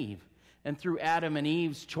Adam and Eve. And through Adam and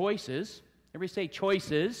Eve's choices, everybody say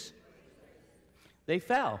choices, they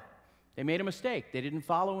fell. They made a mistake. They didn't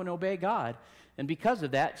follow and obey God. And because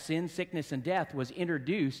of that, sin, sickness, and death was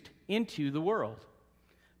introduced into the world.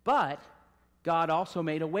 But God also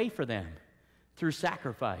made a way for them through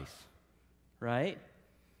sacrifice, right?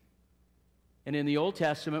 And in the Old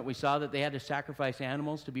Testament, we saw that they had to sacrifice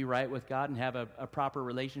animals to be right with God and have a proper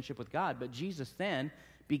relationship with God. But Jesus then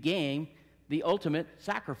became the ultimate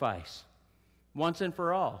sacrifice once and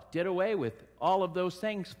for all. Did away with all of those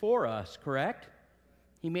things for us, correct?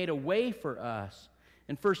 He made a way for us.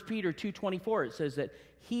 In 1 Peter 2:24, it says that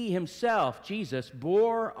he himself, Jesus,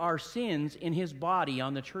 bore our sins in his body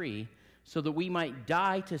on the tree so that we might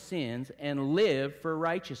die to sins and live for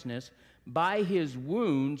righteousness. By his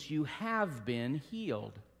wounds you have been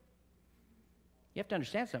healed. You have to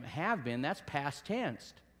understand something. Have been, that's past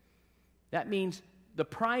tense. That means the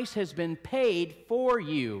price has been paid for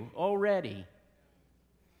you already.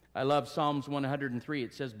 I love Psalms 103.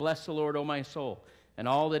 It says, "Bless the Lord, O my soul, and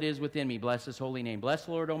all that is within me. Bless his holy name. Bless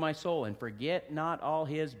the Lord, O my soul, and forget not all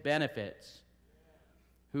his benefits,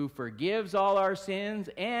 who forgives all our sins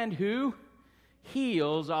and who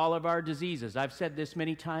heals all of our diseases." I've said this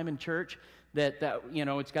many times in church that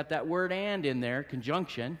it's got that word "and" in there,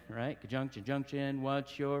 conjunction, right? Conjunction,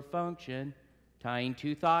 what's your function? Tying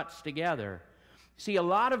two thoughts together. See, a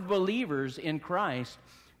lot of believers in Christ,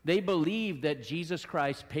 they believe that Jesus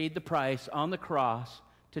Christ paid the price on the cross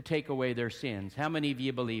to take away their sins. How many of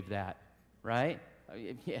you believe that, right?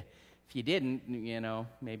 If you didn't,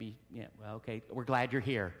 maybe, well, okay, we're glad you're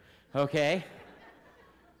here, okay?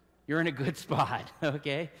 You're in a good spot,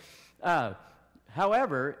 okay?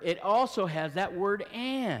 However, it also has that word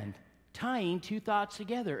 "and," tying two thoughts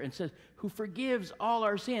together, and says, who forgives all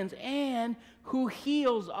our sins and who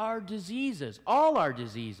heals our diseases, all our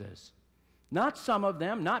diseases. Not some of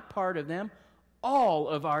them, not part of them, all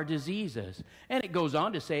of our diseases. And it goes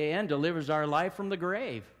on to say, and delivers our life from the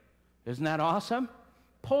grave. Isn't that awesome?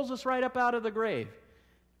 Pulls us right up out of the grave.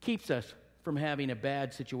 Keeps us from having a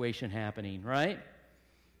bad situation happening, right?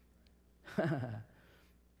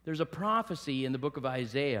 There's a prophecy in the book of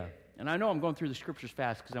Isaiah. And I know I'm going through the scriptures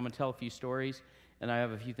fast because I'm going to tell a few stories, and I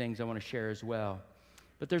have a few things I want to share as well.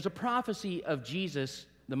 But there's a prophecy of Jesus,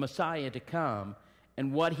 the Messiah, to come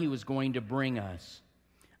and what he was going to bring us.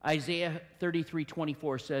 Isaiah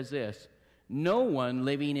 33:24 says this, "No one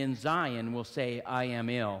living in Zion will say, 'I am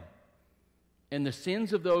ill,' and the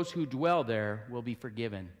sins of those who dwell there will be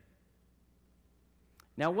forgiven."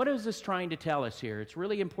 Now, what is this trying to tell us here? It's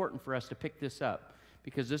really important for us to pick this up,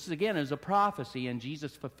 because this, again, is a prophecy, and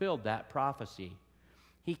Jesus fulfilled that prophecy.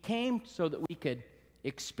 He came so that we could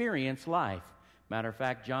experience life. Matter of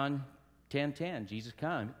fact, John 10:10, Jesus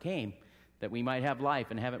came that we might have life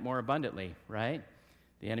and have it more abundantly, right?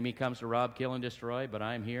 The enemy comes to rob, kill, and destroy, but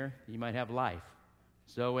I'm here that you might have life.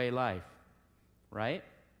 Zoe life, right?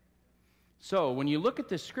 So when you look at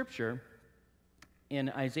this scripture in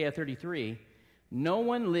Isaiah 33, no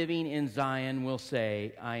one living in Zion will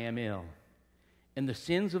say, "I am ill," and the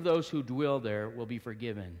sins of those who dwell there will be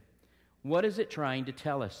forgiven. What is it trying to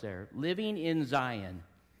tell us there? Living in Zion.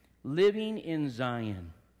 Living in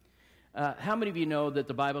Zion. How many of you know that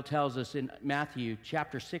the Bible tells us in Matthew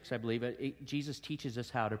chapter 6, I believe, Jesus teaches us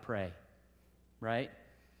how to pray, right?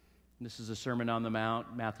 This is a Sermon on the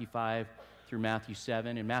Mount, Matthew 5 through Matthew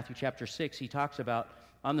 7. In Matthew chapter 6, he talks about,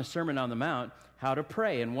 on the Sermon on the Mount, how to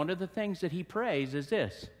pray. And one of the things that he prays is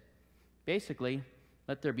this. Basically,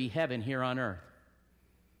 let there be heaven here on earth.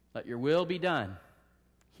 Let your will be done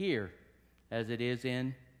here as it is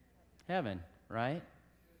in heaven, right?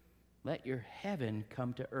 Let your heaven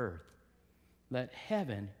come to earth. Let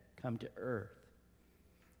heaven come to earth.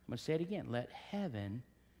 I'm going to say it again. Let heaven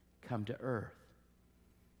come to earth.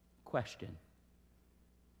 Question.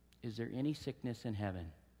 Is there any sickness in heaven?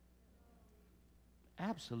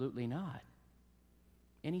 Absolutely not.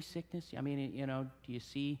 Any sickness? I mean, do you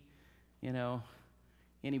see,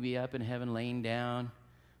 anybody up in heaven laying down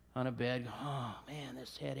on a bed? Oh, man,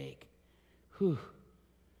 this headache. Whew.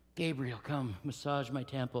 Gabriel, come massage my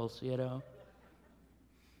temples,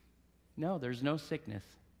 No, there's no sickness.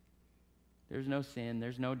 There's no sin.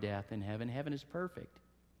 There's no death in heaven. Heaven is perfect.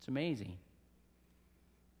 It's amazing.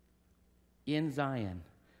 In Zion,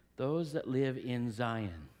 those that live in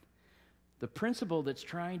Zion, the principle that's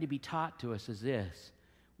trying to be taught to us is this.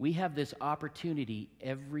 We have this opportunity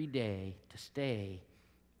every day to stay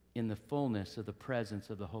in the fullness of the presence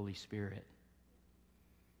of the Holy Spirit.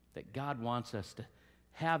 That God wants us to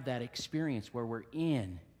have that experience where we're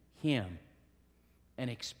in Him and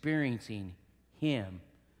experiencing Him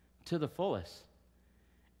to the fullest.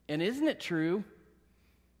 And isn't it true?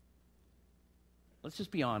 Let's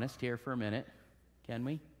just be honest here for a minute, can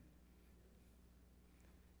we?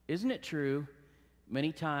 Isn't it true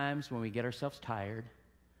many times when we get ourselves tired,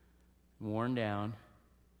 worn down,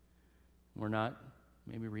 we're not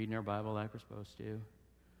maybe reading our Bible like we're supposed to,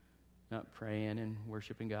 not praying and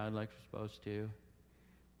worshiping God like we're supposed to,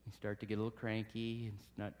 we start to get a little cranky and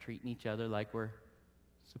not treating each other like we're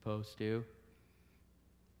supposed to.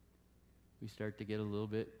 We start to get a little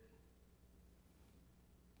bit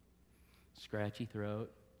scratchy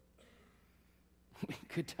throat.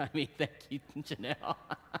 Good timing, thank you, Janelle.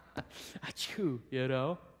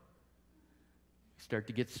 Achoo, Start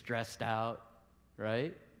to get stressed out,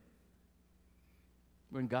 right?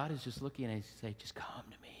 When God is just looking at us and say, just come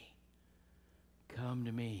to me. Come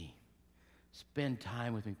to me. Spend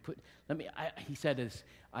time with me. He said this,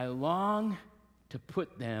 I long to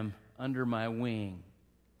put them under my wing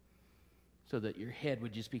so that your head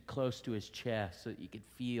would just be close to his chest so that you could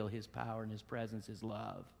feel his power and his presence, his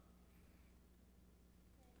love.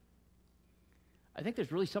 I think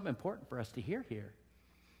there's really something important for us to hear here.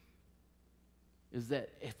 Is that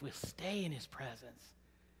if we'll stay in his presence,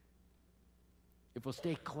 if we'll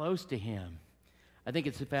stay close to him, I think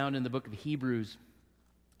it's found in the book of Hebrews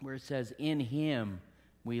where it says, in him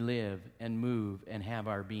we live and move and have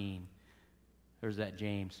our being. There's that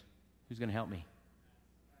James. Who's going to help me?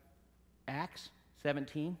 Acts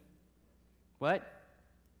 17? What?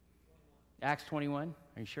 Acts 21?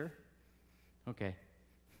 Are you sure? Okay.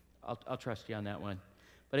 I'll trust you on that one.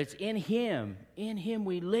 But it's in him. In him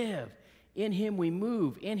we live. In him we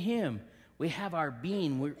move. In him we have our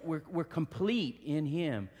being. We're complete in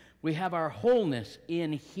him. We have our wholeness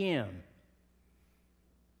in him.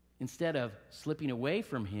 Instead of slipping away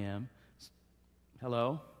from him.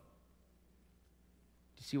 Hello?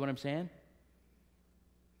 Do you see what I'm saying?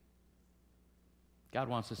 God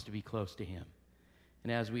wants us to be close to him.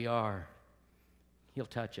 And as we are, he'll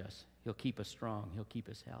touch us. He'll keep us strong. He'll keep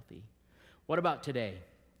us healthy. What about today?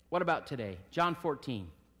 What about today? John 14,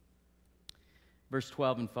 verse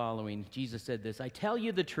 12 and following. Jesus said this, I tell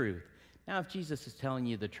you the truth. Now, if Jesus is telling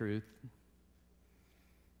you the truth,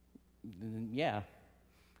 then yeah.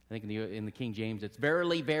 I think in the King James, it's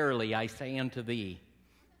verily, verily, I say unto thee.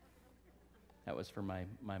 That was for my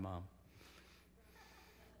mom.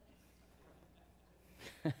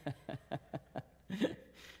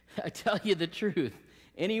 I tell you the truth.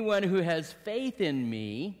 Anyone who has faith in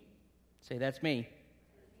me, say that's me.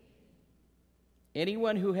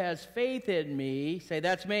 Anyone who has faith in me, say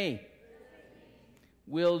that's me,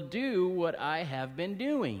 will do what I have been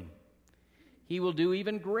doing. He will do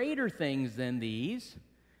even greater things than these,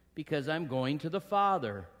 because I'm going to the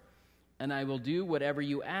Father. And I will do whatever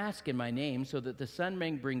you ask in my name, so that the Son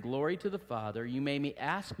may bring glory to the Father. You may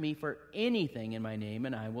ask me for anything in my name,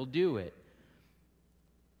 and I will do it.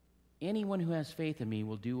 Anyone who has faith in me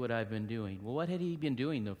will do what I've been doing. Well, what had he been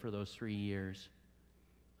doing, though, for those 3 years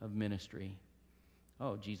of ministry?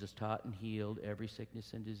 Oh, Jesus taught and healed every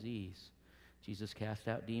sickness and disease. Jesus cast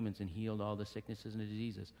out demons and healed all the sicknesses and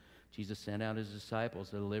diseases. Jesus sent out his disciples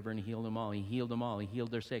to deliver and heal them all. He healed them all. He healed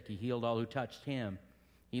their sick. He healed all who touched him.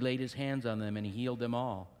 He laid his hands on them and he healed them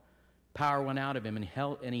all. Power went out of him and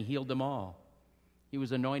he healed them all. He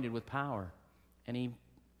was anointed with power and he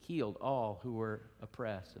healed all who were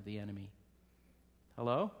oppressed of the enemy.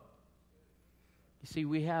 Hello? You see,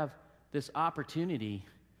 we have this opportunity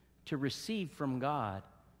to receive from God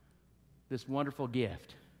this wonderful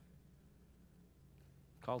gift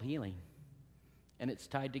called healing. And it's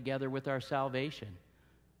tied together with our salvation.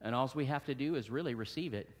 And all we have to do is really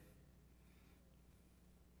receive it.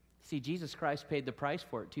 See, Jesus Christ paid the price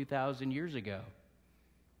for it 2,000 years ago.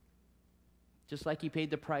 Just like he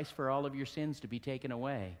paid the price for all of your sins to be taken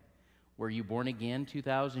away. Were you born again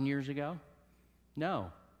 2,000 years ago?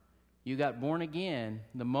 No. You got born again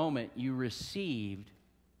the moment you received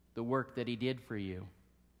the work that he did for you.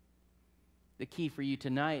 The key for you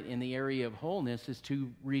tonight in the area of wholeness is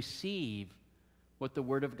to receive what the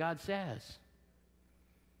Word of God says.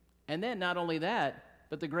 And then not only that,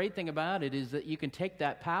 but the great thing about it is that you can take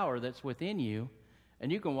that power that's within you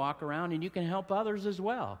and you can walk around and you can help others as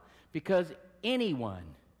well. Because anyone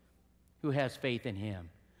who has faith in him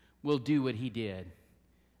will do what he did.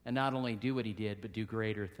 And not only do what he did, but do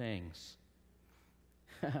greater things.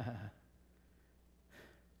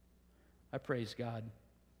 I praise God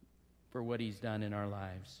for what he's done in our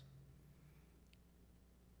lives.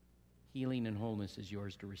 Healing and wholeness is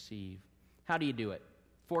yours to receive. How do you do it?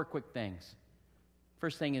 4 quick things.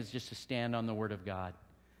 First thing is just to stand on the Word of God.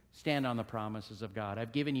 Stand on the promises of God.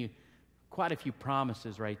 I've given you quite a few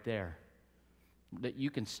promises right there that you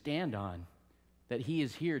can stand on, that he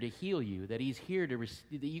is here to heal you, that he's here to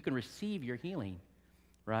that you can receive your healing,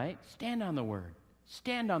 right? Stand on the Word.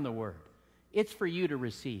 Stand on the Word. It's for you to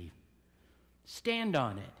receive. Stand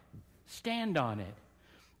on it. Stand on it.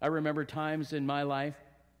 I remember times in my life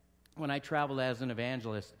when I traveled as an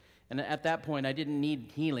evangelist, and at that point I didn't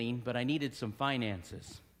need healing, but I needed some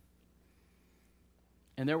finances.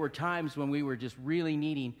 And there were times when we were just really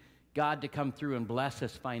needing God to come through and bless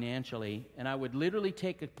us financially. And I would literally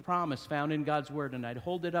take a promise found in God's Word and I'd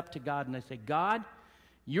hold it up to God and I'd say, God,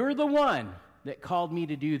 you're the one that called me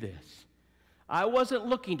to do this. I wasn't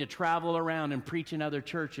looking to travel around and preach in other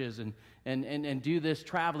churches and do this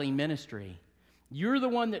traveling ministry. You're the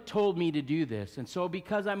one that told me to do this. And so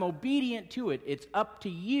because I'm obedient to it, it's up to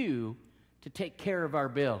you to take care of our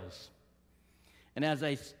bills. And as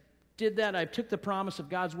I did that, I took the promise of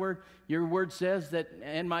God's Word. Your Word says that,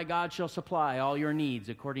 and my God shall supply all your needs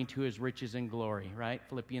according to his riches and glory, right?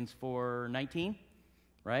 Philippians 4:19,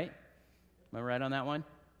 right? Am I right on that one?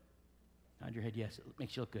 Nod your head, yes. It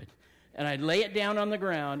makes you look good. And I'd lay it down on the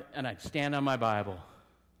ground, and I'd stand on my Bible.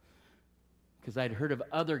 Because I'd heard of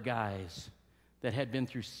other guys that had been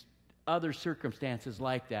through other circumstances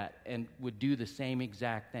like that and would do the same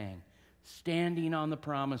exact thing. Standing on the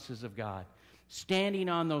promises of God. Standing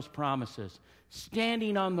on those promises.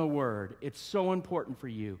 Standing on the Word. It's so important for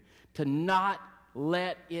you to not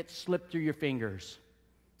let it slip through your fingers.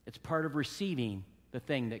 It's part of receiving the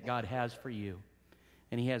thing that God has for you.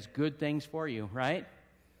 And He has good things for you, right?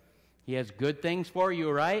 He has good things for you,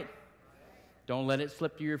 right? Don't let it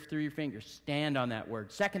slip through your fingers. Stand on that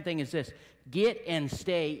word. Second thing is this. Get and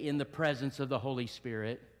stay in the presence of the Holy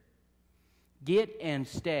Spirit. Get and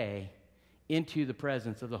stay into the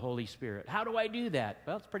presence of the Holy Spirit. How do I do that?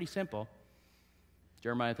 Well, it's pretty simple.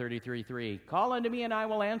 Jeremiah 33:3. Call unto me and I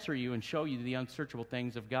will answer you and show you the unsearchable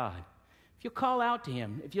things of God. If you'll call out to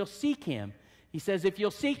Him, if you'll seek Him, He says, if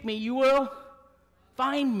you'll seek me, you will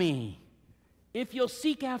find me. If you'll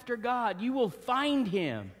seek after God, you will find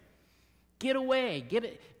Him. Get away.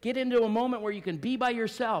 Get into a moment where you can be by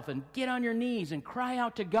yourself and get on your knees and cry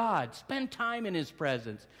out to God. Spend time in His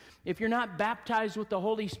presence. If you're not baptized with the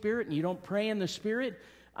Holy Spirit and you don't pray in the Spirit,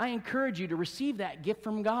 I encourage you to receive that gift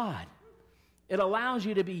from God. It allows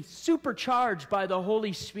you to be supercharged by the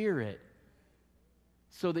Holy Spirit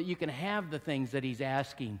so that you can have the things that He's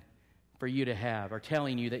asking for you to have or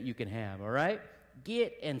telling you that you can have, all right?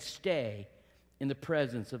 Get and stay in the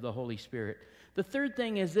presence of the Holy Spirit. The third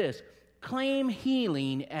thing is this. Claim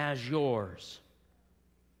healing as yours.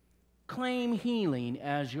 Claim healing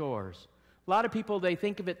as yours. A lot of people, they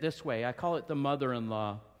think of it this way. I call it the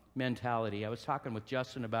mother-in-law mentality. I was talking with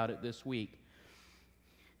Justin about it this week.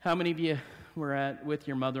 How many of you were with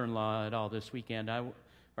your mother-in-law at all this weekend?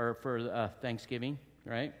 Or for Thanksgiving,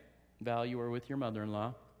 right? Val, you were with your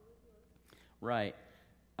mother-in-law. Right.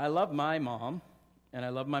 I love my mom, and I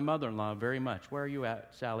love my mother-in-law very much. Where are you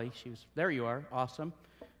at, Sally? There you are. Awesome.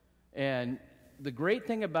 And the great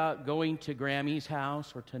thing about going to Grammy's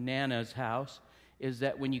house or to Nana's house is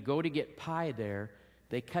that when you go to get pie there,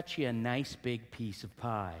 they cut you a nice big piece of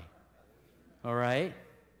pie. All right?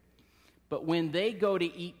 But when they go to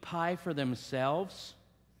eat pie for themselves,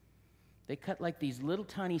 they cut like these little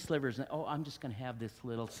tiny slivers. And, I'm just going to have this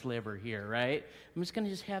little sliver here, right? I'm just going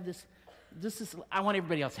to have this. I want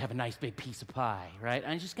everybody else to have a nice big piece of pie, right?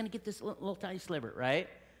 I'm just going to get this little tiny sliver, right?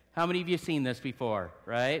 How many of you have seen this before,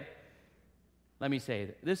 right? Let me say,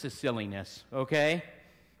 this is silliness, okay?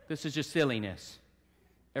 This is just silliness.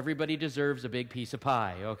 Everybody deserves a big piece of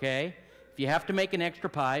pie, okay? If you have to make an extra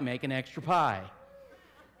pie, make an extra pie.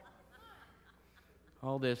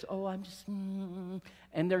 All this, I'm just...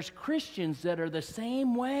 And there's Christians that are the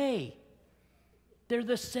same way. They're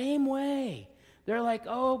the same way. They're like,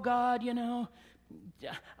 God,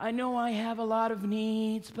 I know I have a lot of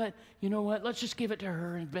needs, but you know what? Let's just give it to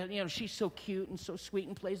her. And she's so cute and so sweet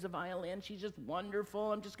and plays the violin. She's just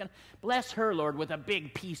wonderful. I'm just going to bless her, Lord, with a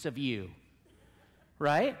big piece of you.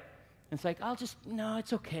 Right? And it's like, no,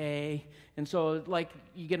 it's okay. And so,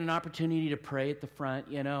 you get an opportunity to pray at the front,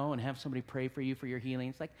 and have somebody pray for you for your healing.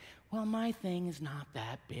 It's like, well, my thing is not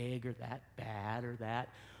that big or that bad or that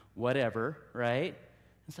whatever, right?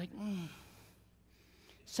 It's like,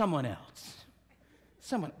 someone else.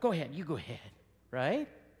 Go ahead, you go ahead, right?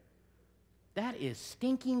 That is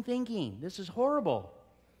stinking thinking. This is horrible.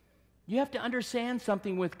 You have to understand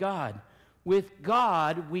something with God. With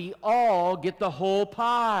God, we all get the whole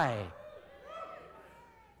pie.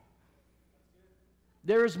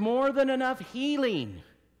 There's more than enough healing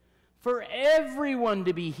for everyone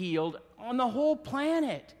to be healed on the whole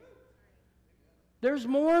planet. There's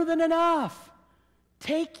more than enough.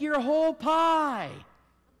 Take your whole pie.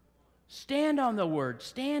 Stand on the word.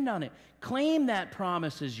 Stand on it. Claim that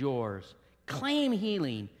promise is yours. Claim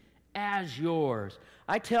healing as yours.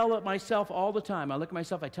 I tell it myself all the time. I look at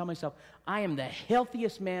myself, I tell myself, I am the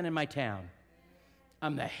healthiest man in my town.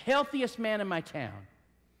 I'm the healthiest man in my town.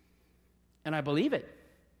 And I believe it.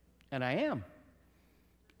 And I am.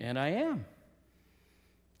 And I am.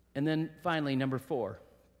 And then finally, number 4.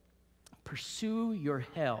 Pursue your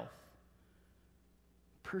health.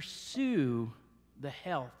 Pursue the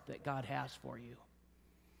health that God has for you.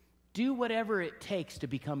 Do whatever it takes to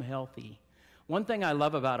become healthy. One thing I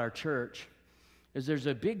love about our church is there's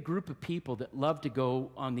a big group of people that love to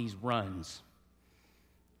go on these runs.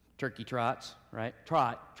 Turkey trots, right?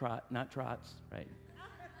 Trot, not trots, right?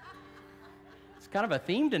 It's kind of a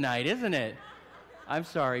theme tonight, isn't it? I'm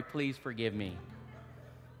sorry, please forgive me.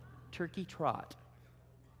 Turkey trot.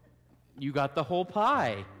 You got the whole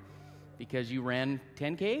pie because you ran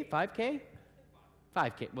 10K, 5K?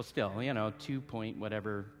 5K, well still, 2 point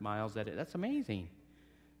whatever miles that is. That's amazing.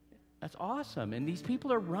 That's awesome. And these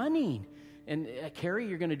people are running. And Carrie,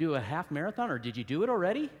 you're going to do a half marathon, or did you do it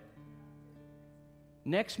already?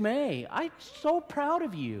 Next May. I'm so proud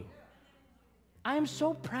of you. I am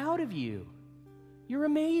so proud of you. You're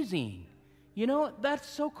amazing. You know, that's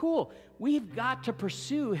so cool. We've got to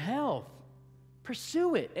pursue health.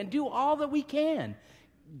 Pursue it and do all that we can.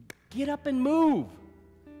 Get up and move,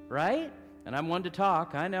 right? And I'm one to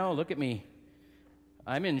talk. I know, look at me.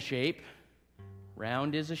 I'm in shape.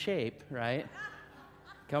 Round is a shape, right?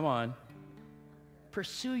 Come on.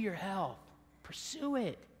 Pursue your health. Pursue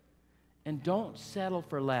it. And don't settle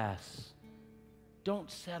for less. Don't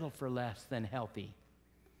settle for less than healthy.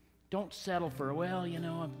 Don't settle for, well, you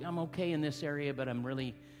know, I'm okay in this area, but I'm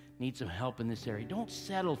really need some help in this area. Don't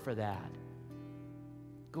settle for that.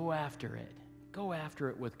 Go after it. Go after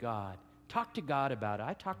it with God. Talk to God about it.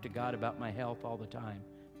 I talk to God about my health all the time.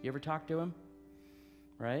 You ever talk to Him?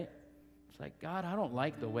 Right? It's like, God, I don't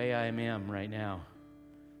like the way I am right now.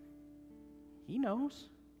 He knows.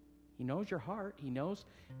 He knows your heart. He knows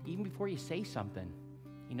even before you say something.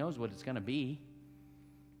 He knows what it's going to be.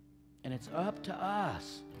 And it's up to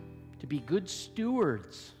us to be good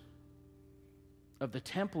stewards of the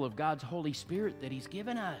temple of God's Holy Spirit that He's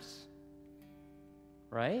given us.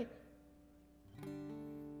 Right?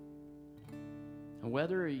 And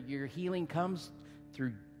whether your healing comes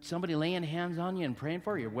through somebody laying hands on you and praying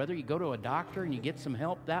for you, or whether you go to a doctor and you get some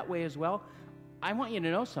help that way as well, I want you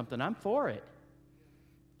to know something. I'm for it.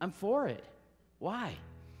 I'm for it. Why?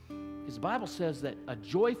 Because the Bible says that a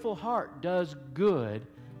joyful heart does good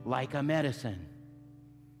like a medicine.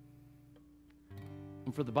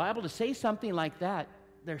 And for the Bible to say something like that,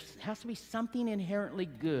 there has to be something inherently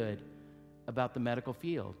good about the medical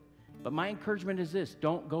field. But my encouragement is this: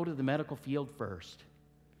 don't go to the medical field first.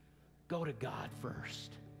 Go to God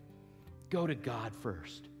first. Go to God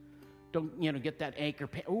first. Don't, get that ache or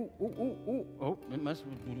pain. Oh, it must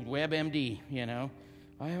be WebMD,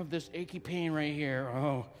 I have this achy pain right here.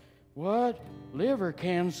 Oh, what? Liver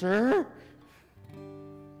cancer?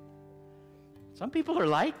 Some people are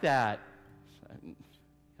like that.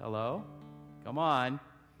 Hello? Come on.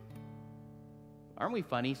 Aren't we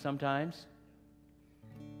funny sometimes?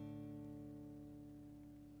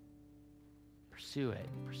 Pursue it.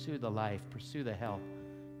 Pursue the life. Pursue the health.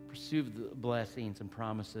 Pursue the blessings and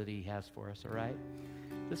promise that He has for us, all right?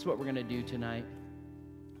 This is what we're going to do tonight.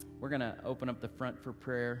 We're going to open up the front for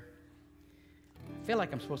prayer. I feel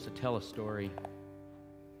like I'm supposed to tell a story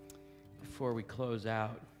before we close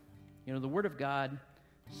out. The Word of God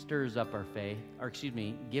stirs up our faith,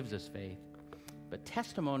 gives us faith. But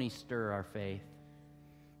testimonies stir our faith.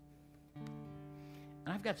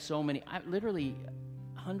 And I've got so many, literally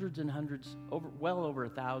hundreds and hundreds, well over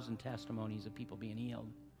 1,000 testimonies of people being healed.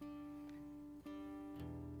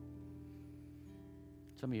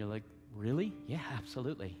 Some of you are like, really? Yeah,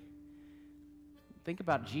 absolutely. Think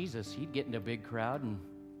about Jesus. He'd get into a big crowd and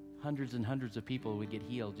hundreds and hundreds of people would get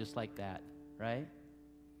healed just like that, right?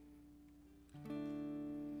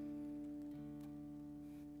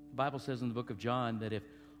 The Bible says in the book of John that if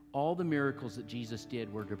all the miracles that Jesus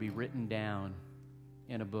did were to be written down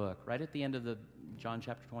in a book, right at the end of the John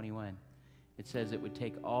chapter 21, it says it would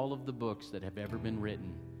take all of the books that have ever been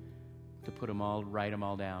written to write them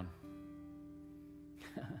all down.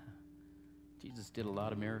 Jesus did a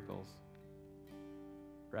lot of miracles,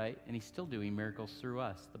 right? And He's still doing miracles through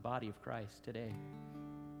us, the body of Christ, today.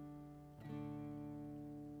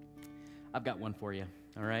 I've got one for you,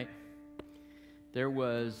 all right?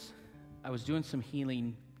 I was doing some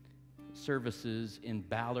healing services in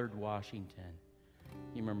Ballard, Washington.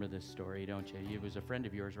 You remember this story, don't you? It was a friend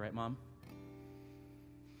of yours, right, Mom?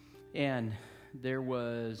 And there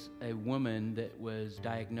was a woman that was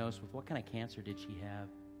diagnosed with, what kind of cancer did she have?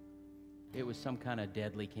 It was some kind of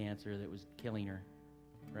deadly cancer that was killing her,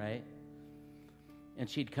 right? And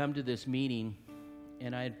she'd come to this meeting,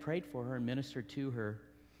 and I had prayed for her and ministered to her,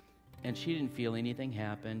 and she didn't feel anything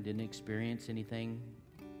happen, didn't experience anything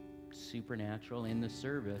supernatural in the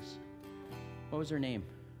service. What was her name?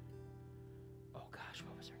 Oh gosh,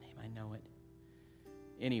 what was her name? I know it.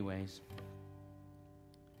 Anyways,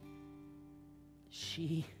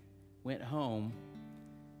 she went home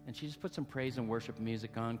and she just put some praise and worship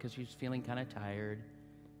music on because she was feeling kind of tired.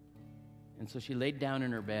 And so she laid down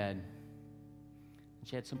in her bed and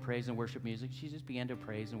she had some praise and worship music. She just began to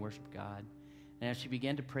praise and worship God. And as she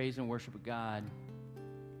began to praise and worship God,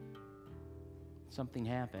 something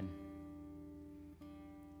happened.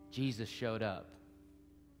 Jesus showed up,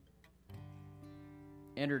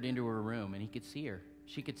 entered into her room, and He could see her.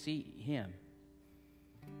 She could see Him.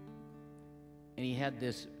 And He had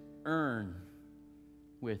this urn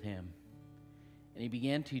with Him. And he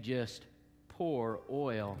began to just pour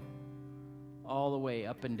oil all the way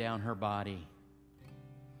up and down her body.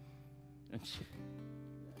 And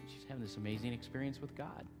she's having this amazing experience with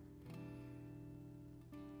God.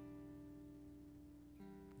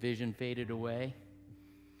 Vision faded away.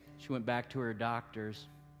 She went back to her doctors.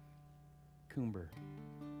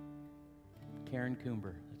 Karen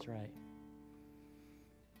Coomber, that's right.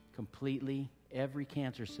 Completely, every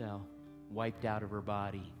cancer cell wiped out of her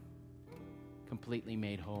body. Completely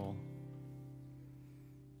made whole.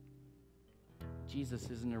 Jesus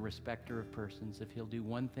isn't a respecter of persons. If he'll do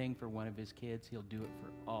one thing for one of his kids, he'll do it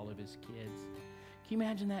for all of his kids. Can you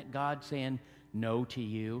imagine that? God saying no to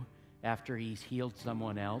you after he's healed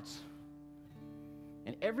someone else?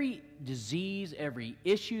 And every disease, every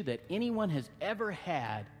issue that anyone has ever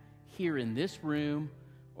had here in this room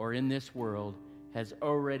or in this world has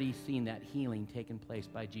already seen that healing taken place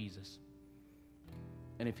by Jesus.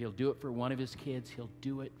 And if he'll do it for one of his kids, he'll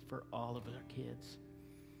do it for all of our kids.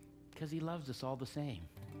 Because he loves us all the same.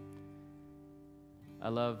 I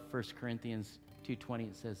love 1 Corinthians 2:20.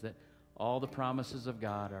 It says that all the promises of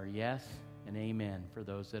God are yes and amen for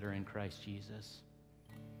those that are in Christ Jesus.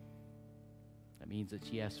 That means it's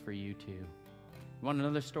yes for you too. You want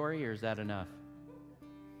another story, or is that enough?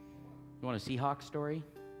 You want a Seahawks story?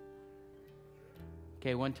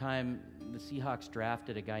 Okay, one time the Seahawks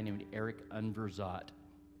drafted a guy named Eric Unverzot.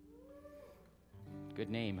 Good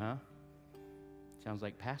name, huh? Sounds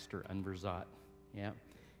like Pastor Unverzot. Yeah.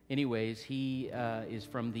 Anyways, he is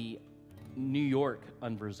from the New York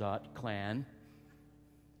Unverzot clan.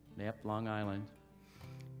 Yep, Long Island.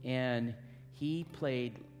 And he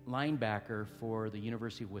played linebacker for the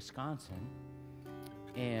University of Wisconsin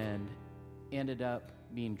and ended up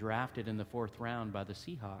being drafted in the 4th round by the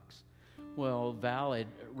Seahawks. Well, Val had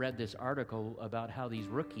read this article about how these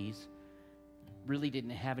rookies really didn't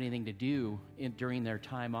have anything to do during their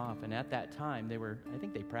time off. And at that time, I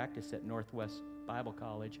think they practiced at Northwest Bible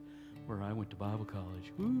College, where I went to Bible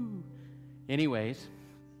college. Woo! Anyways,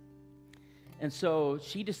 and so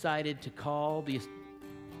she decided to call the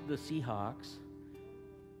Seahawks,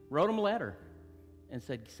 wrote them a letter, and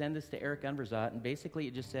said, send this to Eric Unverzot. And basically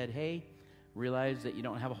it just said, hey, realize that you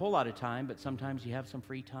don't have a whole lot of time, but sometimes you have some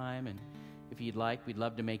free time, and if you'd like, we'd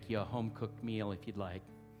love to make you a home-cooked meal if you'd like.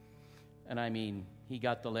 And I mean, he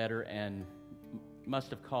got the letter and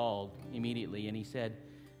must have called immediately. And he said,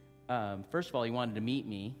 first of all, he wanted to meet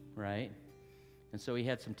me, right? And so he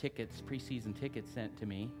had some tickets, preseason tickets sent to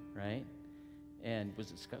me, right? And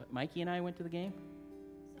was it Mikey and I went to the game?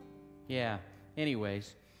 Yeah.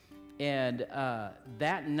 Anyways, and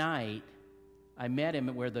that night, I met him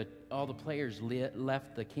where all the players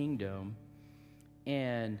left the Kingdom,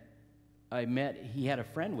 and he had a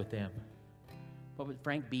friend with him. What was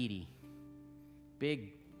Frank Beatty?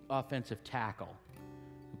 Big offensive tackle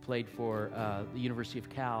who played for the University of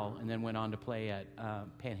Cal and then went on to play at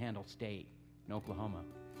Panhandle State in Oklahoma.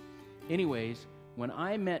 Anyways, when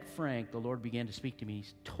I met Frank, the Lord began to speak to me. He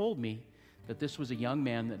told me that this was a young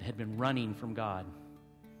man that had been running from God.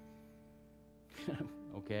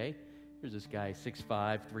 Okay, here's this guy,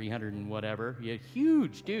 6'5", 300 and whatever. He's a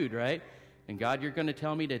huge dude, right? And God, you're going to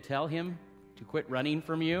tell me to tell him to quit running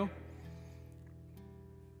from you?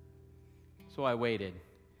 So I waited.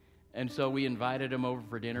 And so we invited him over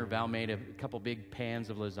for dinner. Val made a couple big pans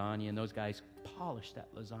of lasagna, and those guys polished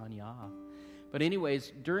that lasagna off. But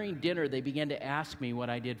anyways, during dinner, they began to ask me what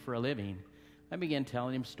I did for a living. I began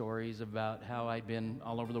telling him stories about how I'd been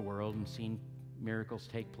all over the world and seen miracles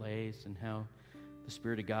take place and how the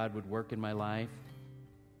Spirit of God would work in my life.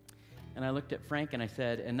 And I looked at Frank and I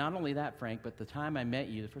said, and not only that, Frank, but the first time I met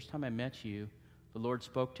you, the Lord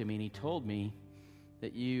spoke to me and he told me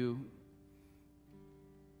that you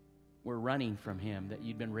were running from him, that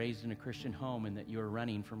you'd been raised in a Christian home and that you were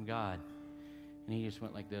running from God. And he just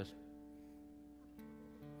went like this.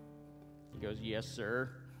 He goes, yes, sir.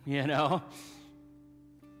 You know?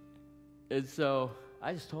 And so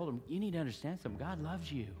I just told him, you need to understand something. God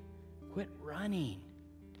loves you. Quit running.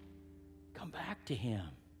 Come back to him.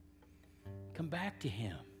 Come back to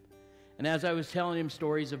him. And as I was telling him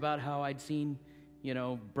stories about how I'd seen,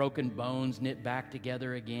 broken bones knit back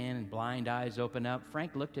together again and blind eyes open up,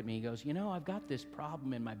 Frank looked at me. He goes, I've got this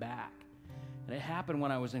problem in my back. And it happened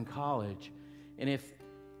when I was in college. And if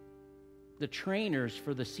the trainers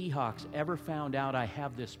for the Seahawks ever found out I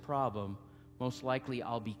have this problem, most likely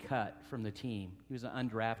I'll be cut from the team. He was an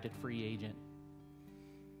undrafted free agent.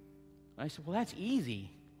 And I said, well, that's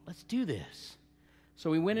easy. Let's do this. So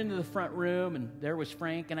we went into the front room, and there was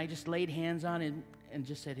Frank, and I just laid hands on him and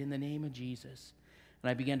just said, in the name of Jesus. and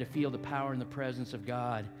I began to feel the power and the presence of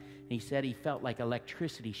God. And he said he felt like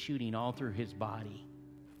electricity shooting all through his body.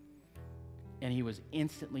 And he was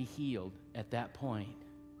instantly healed at that point.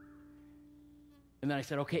 And then I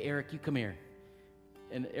said, okay, Eric, you come here.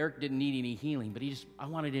 And Eric didn't need any healing, but I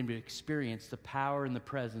wanted him to experience the power and the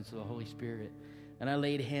presence of the Holy Spirit. And I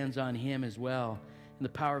laid hands on him as well. And the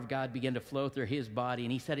power of God began to flow through his body.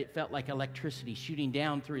 And he said it felt like electricity shooting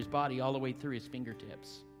down through his body all the way through his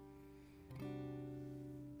fingertips.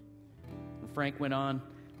 And Frank went on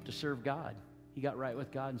to serve God. He got right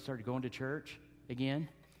with God and started going to church again.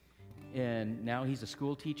 And now he's a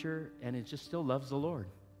school teacher and it just still loves the Lord.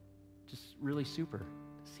 Just really super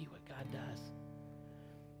to see what God does.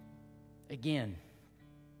 Again,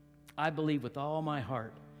 I believe with all my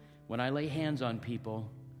heart, when I lay hands on people,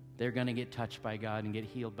 they're going to get touched by God and get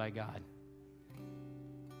healed by God.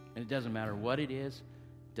 And it doesn't matter what it is.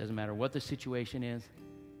 It doesn't matter what the situation is.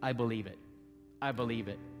 I believe it. I believe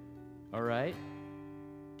it. All right?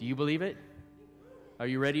 Do you believe it? Are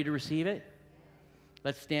you ready to receive it?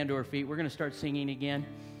 Let's stand to our feet. We're going to start singing again.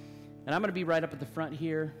 And I'm going to be right up at the front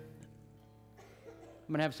here. I'm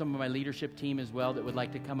going to have some of my leadership team as well that would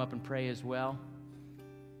like to come up and pray as well.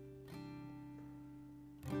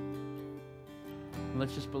 And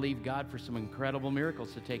let's just believe God for some incredible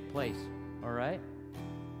miracles to take place. All right?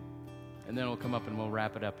 And then we'll come up and we'll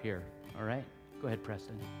wrap it up here. All right? Go ahead,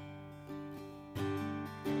 Preston.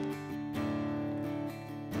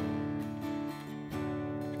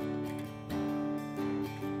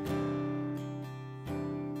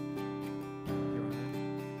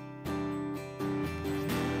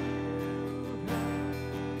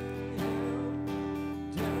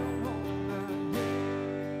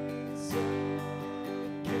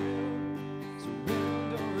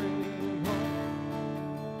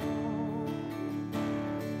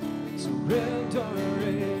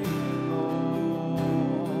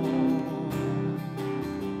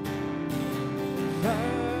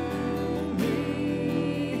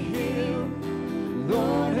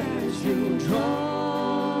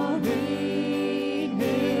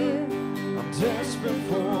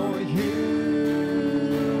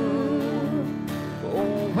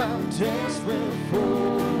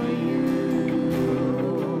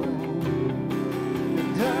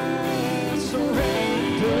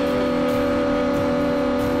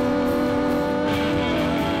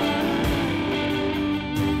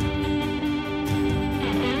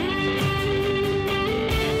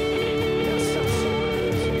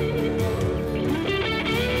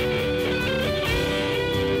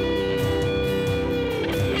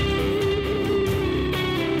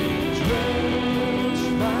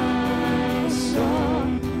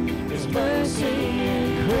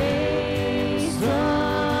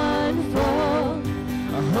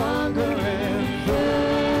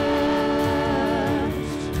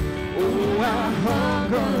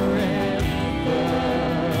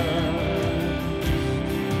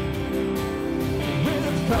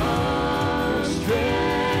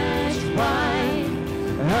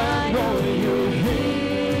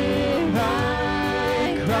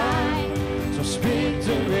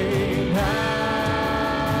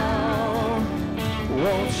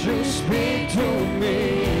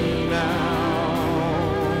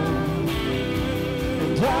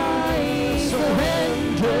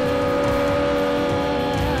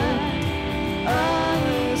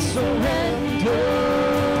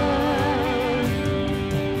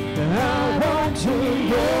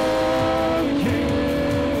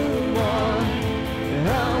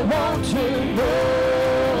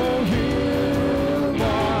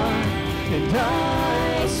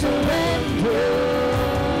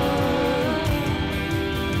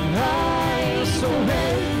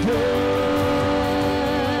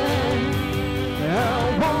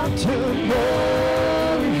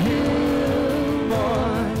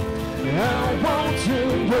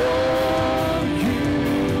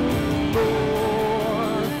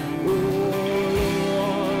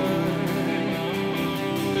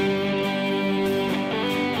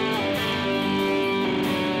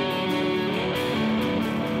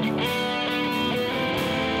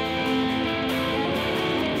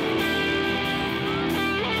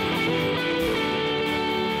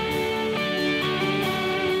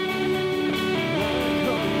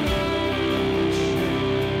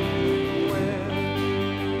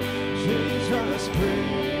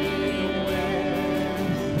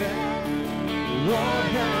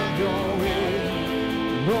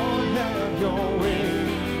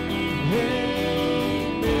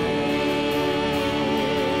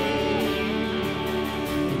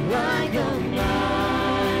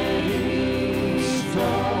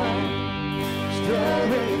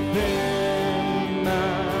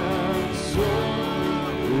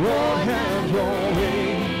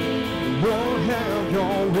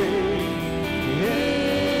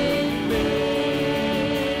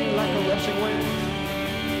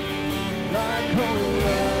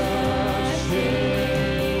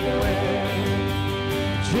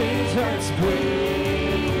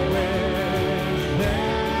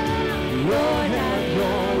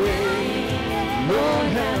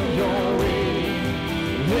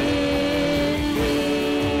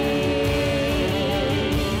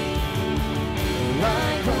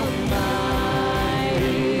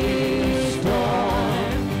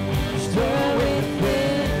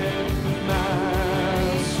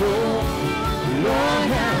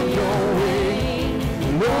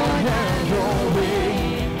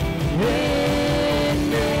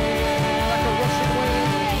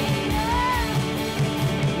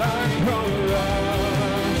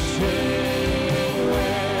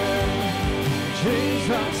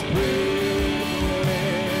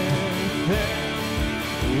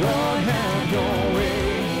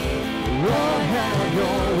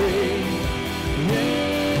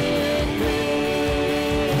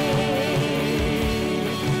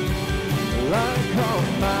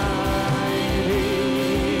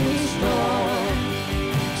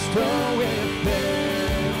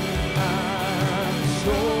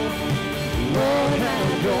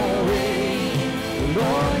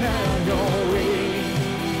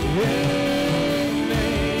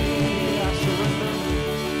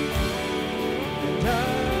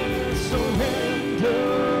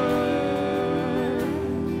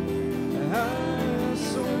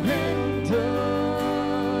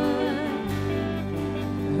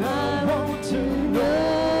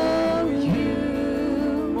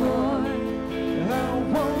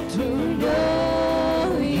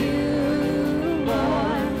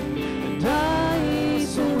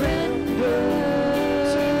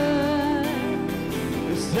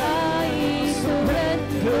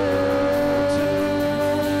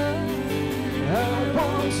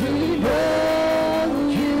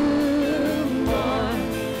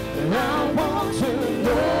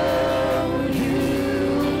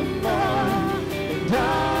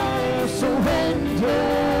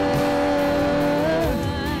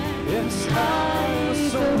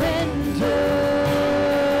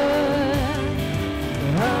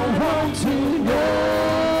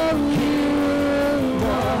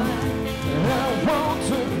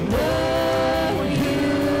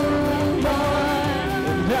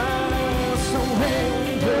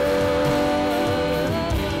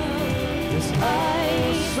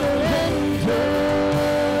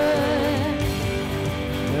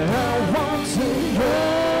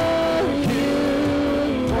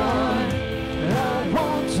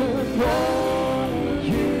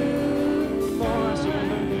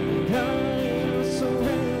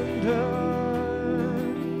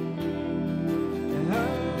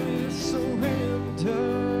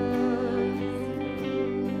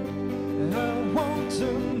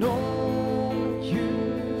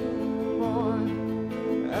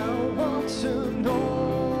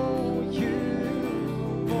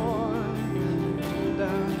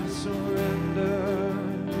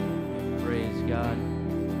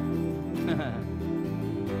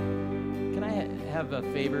 A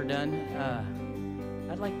favor done.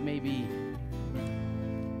 I'd like maybe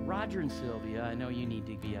Roger and Sylvia, I know you need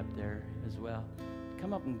to be up there as well.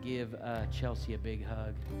 Come up and give Chelsea a big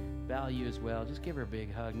hug. Val, you as well. Just give her a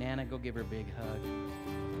big hug. Nana, go give her a big hug.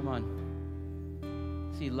 Come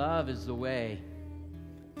on. See, love is the way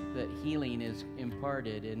that healing is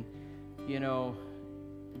imparted. And, you know,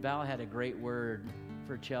 Val had a great word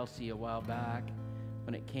for Chelsea a while back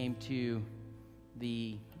when it came to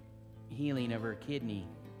the healing of her kidney.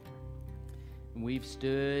 And we've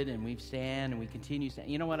stood and we've stand and we continue stand.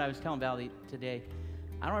 You know what I was telling Valley today?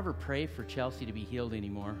 I don't ever pray for Chelsea to be healed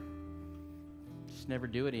anymore. Just never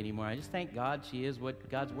do it anymore. I just thank God she is what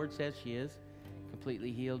God's word says she is,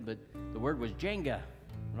 completely healed. But the word was Jenga,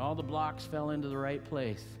 and all the blocks fell into the right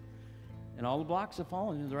place. And all the blocks have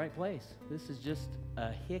fallen into the right place. This is just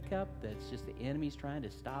a hiccup that's just the enemy's trying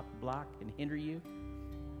to stop, block, and hinder you.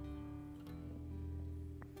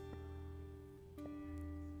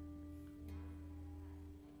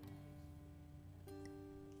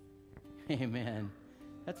 Amen.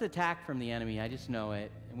 That's attack from the enemy. I just know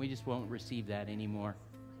it. And we just won't receive that anymore.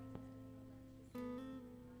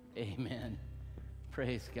 Amen.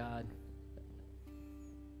 Praise God.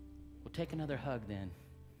 We'll take another hug then.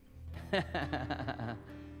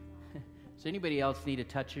 So anybody else need a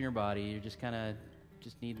touch in your body? You just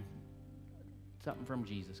need something from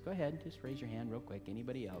Jesus. Go ahead. Just raise your hand real quick.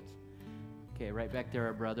 Anybody else? Okay, right back there,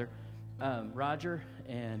 our brother. Roger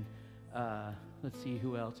and let's see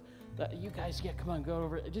who else. You guys, come on, go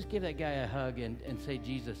over. Just give that guy a hug and say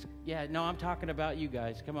Jesus. Yeah, no, I'm talking about you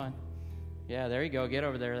guys. Come on. Yeah, there you go. Get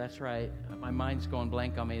over there. That's right. My mind's going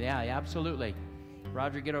blank on me. Yeah, absolutely.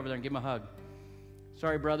 Roger, get over there and give him a hug.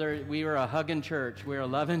 Sorry, brother. We were a hugging church. We're a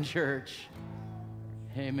loving church.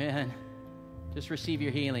 Amen. Just receive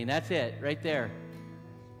your healing. That's it, right there.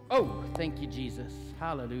 Oh, thank you, Jesus.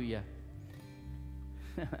 Hallelujah.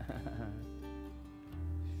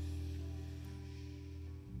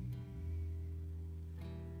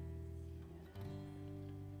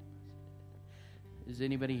 Does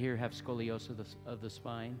anybody here have scoliosis of the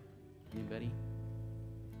spine? Anybody?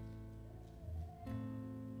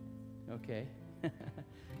 Okay.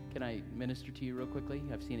 Can I minister to you real quickly?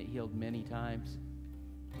 I've seen it healed many times.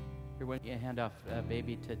 Here, why don't you hand off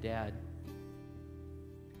baby to Dad?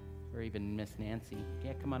 Or even Miss Nancy.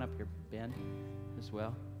 Yeah, come on up here, Ben, as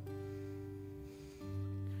well.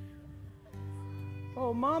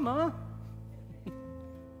 Oh, Mama.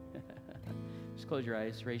 Just close your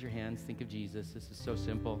eyes, raise your hands, think of Jesus. This is so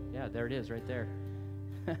simple. Yeah, there it is, right there.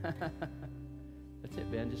 That's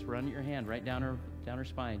it, Ben. Just run your hand right down her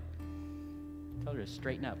spine. Tell her to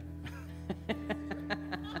straighten up.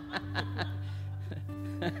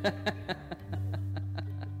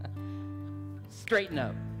 Straighten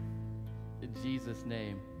up. In Jesus'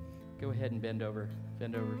 name. Go ahead and bend over.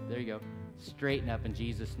 Bend over. There you go. Straighten up in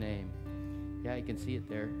Jesus' name. Yeah, you can see it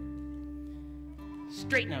there.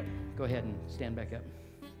 Straighten up. Go ahead and stand back up.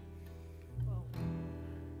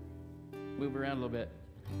 Move around a little bit.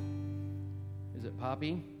 Is it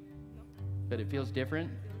popping? But it feels different?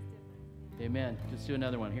 Amen. Let's do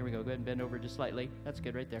another one. Here we go. Go ahead and bend over just slightly. That's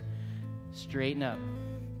good right there. Straighten up.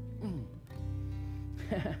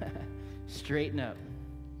 Straighten up.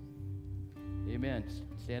 Amen.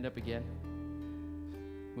 Stand up again.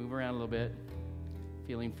 Move around a little bit.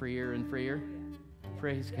 Feeling freer and freer.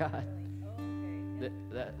 Praise God.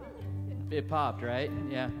 It popped, right?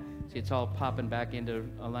 Yeah. See, it's all popping back into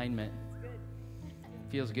alignment.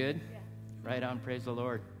 Feels good? Right on. Praise the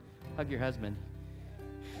Lord. Hug your husband.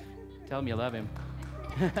 Tell him you love him.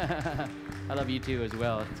 I love you too as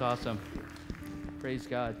well. It's awesome. Praise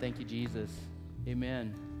God. Thank you, Jesus.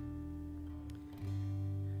 Amen.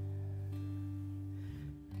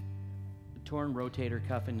 The torn rotator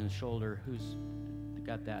cuff in the shoulder. Who's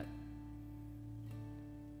got that?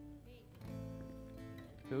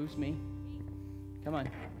 Who's me? Come on.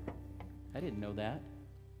 I didn't know that.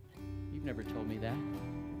 You've never told me that.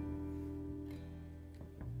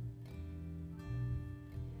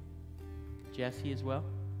 Jesse as well?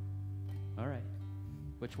 All right.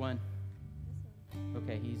 Which one?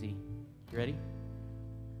 Okay, easy. You ready?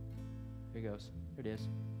 Here goes. There it is.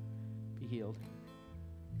 Be healed.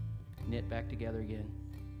 Knit back together again.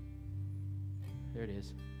 There it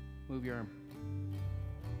is. Move your arm.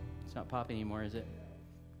 It's not popping anymore, is it?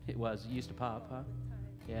 It was. It used to pop, huh?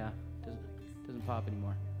 Yeah. Doesn't pop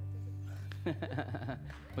anymore.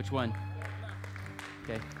 Which one?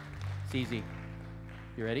 Okay. It's easy.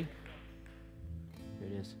 You ready? Here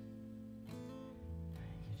it is.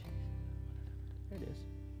 There it is.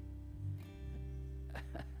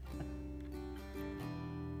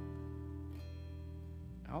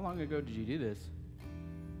 How long ago did you do this?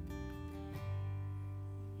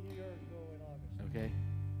 A year ago in August. Okay.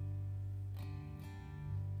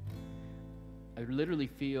 I literally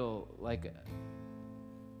feel like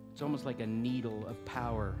it's almost like a needle of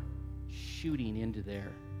power shooting into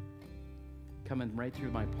there. Coming right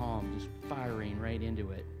through my palm, just firing right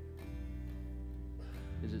into it.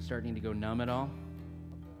 Is it starting to go numb at all?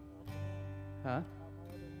 Huh?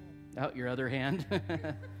 Out your other hand?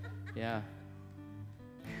 Yeah.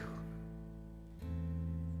 Whew.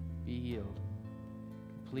 Be healed.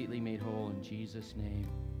 Completely made whole in Jesus' name.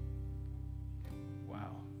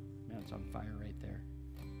 Wow. Man, it's on fire right there.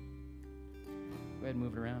 Go ahead and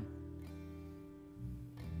move it around.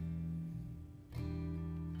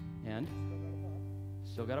 And?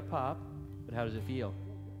 Still got a pop, but how does it feel?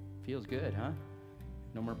 Feels good, huh?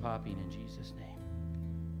 No more popping in Jesus' name.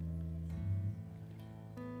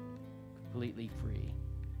 Completely free.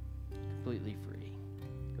 Completely free.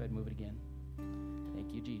 Go ahead and move it again.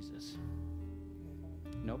 Thank you, Jesus.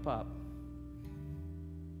 No pop.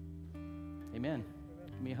 Amen.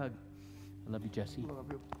 Give me a hug. I love you, Jesse.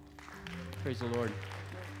 Love you. Praise the Lord.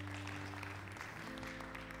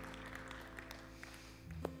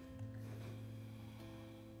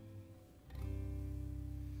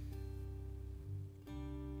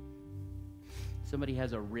 Somebody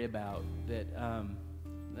has a rib out that,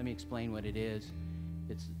 let me explain what it is.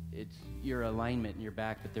 It's your alignment in your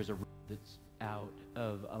back, but there's a rib that's out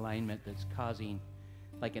of alignment that's causing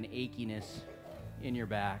like an achiness in your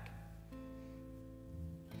back.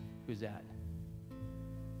 Who's that?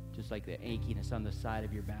 Just like the achiness on the side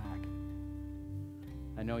of your back.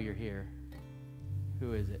 I know you're here.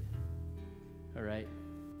 Who is it? All right.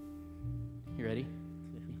 You ready?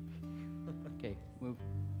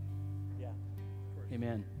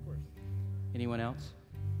 Amen. Anyone else?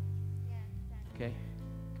 Okay.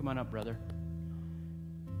 Come on up, brother.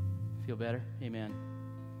 Feel better? Amen.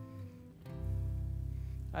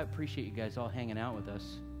 I appreciate you guys all hanging out with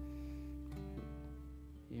us.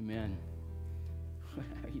 Amen. How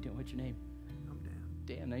are you doing? What's your name? I'm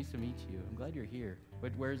Dan. Dan, nice to meet you. I'm glad you're here.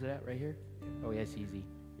 Where is it at? Right here? Oh, yes, easy.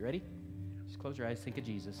 You ready? Just close your eyes. Think of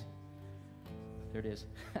Jesus. There it is.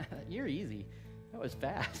 You're easy. That was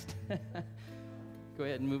fast. Go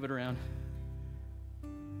ahead and move it around.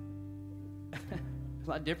 It's a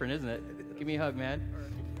lot different, isn't it? Give me a hug, man.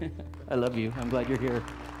 I love you. I'm glad you're here.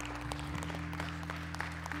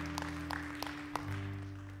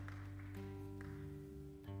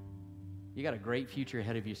 You got a great future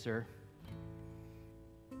ahead of you, sir.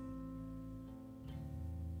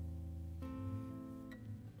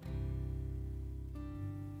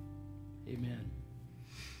 Amen.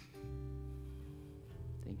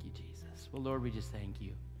 Thank you, Jesus. Well, Lord, we just thank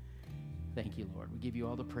you. Thank you, Lord. We give you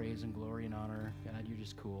all the praise and glory and honor. God, you're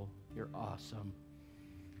just cool. You're awesome.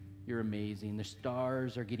 You're amazing. The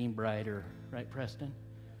stars are getting brighter. Right, Preston?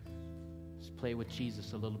 Let's play with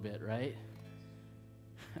Jesus a little bit, right?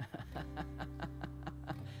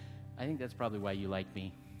 I think that's probably why you like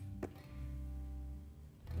me.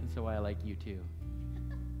 That's why I like you, too.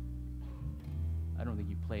 I don't think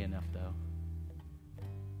you play enough, though. I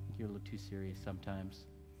think you're a little too serious sometimes.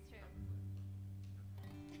 It's true.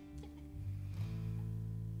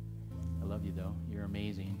 I love you, though. You're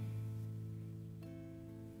amazing.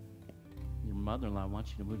 Your mother-in-law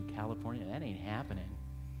wants you to move to California. That ain't happening.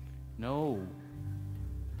 No.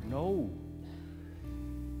 No.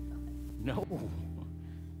 No.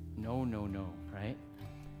 No, no, no, right?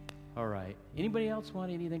 All right. Anybody else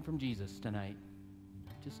want anything from Jesus tonight?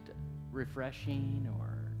 Just refreshing,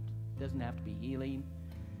 or doesn't have to be healing.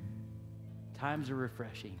 Times are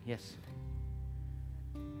refreshing. Yes.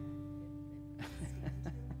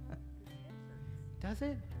 Does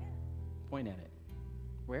it? Point at it.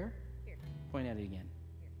 Where? Here. Point at it again.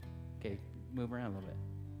 Okay, move around a little bit.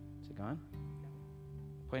 Is it gone?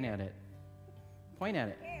 Point at it. Point at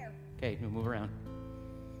it. Okay, move around.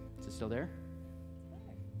 Is it still there?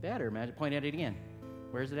 Better. Imagine. Point at it again.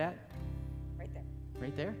 Where's it at? Right there.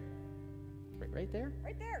 Right there? Right there?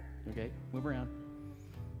 Right there. Okay, move around.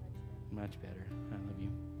 Much better. I love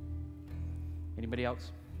you. Anybody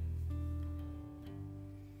else?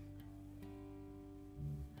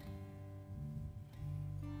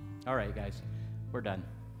 All right, guys, we're done.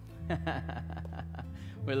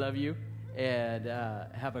 We love you, and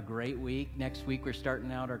have a great week. Next week, we're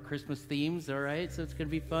starting out our Christmas themes, all right? So it's going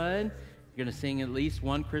to be fun. You're going to sing at least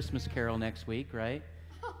one Christmas carol next week, right?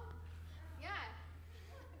 Yeah.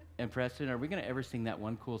 And Preston, are we going to ever sing that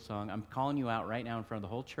one cool song? I'm calling you out right now in front of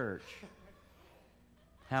the whole church.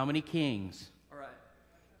 How many kings? All right.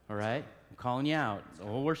 All right? I'm calling you out. The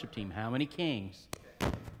whole worship team. How many kings?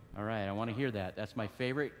 All right, I want to hear that. That's my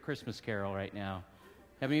favorite Christmas carol right now.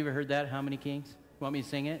 Haven't you ever heard that? How many kings? Want me to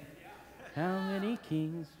sing it? How many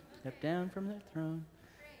kings step down from their throne?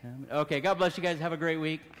 Okay, God bless you guys. Have a great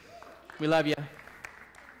week. We love you.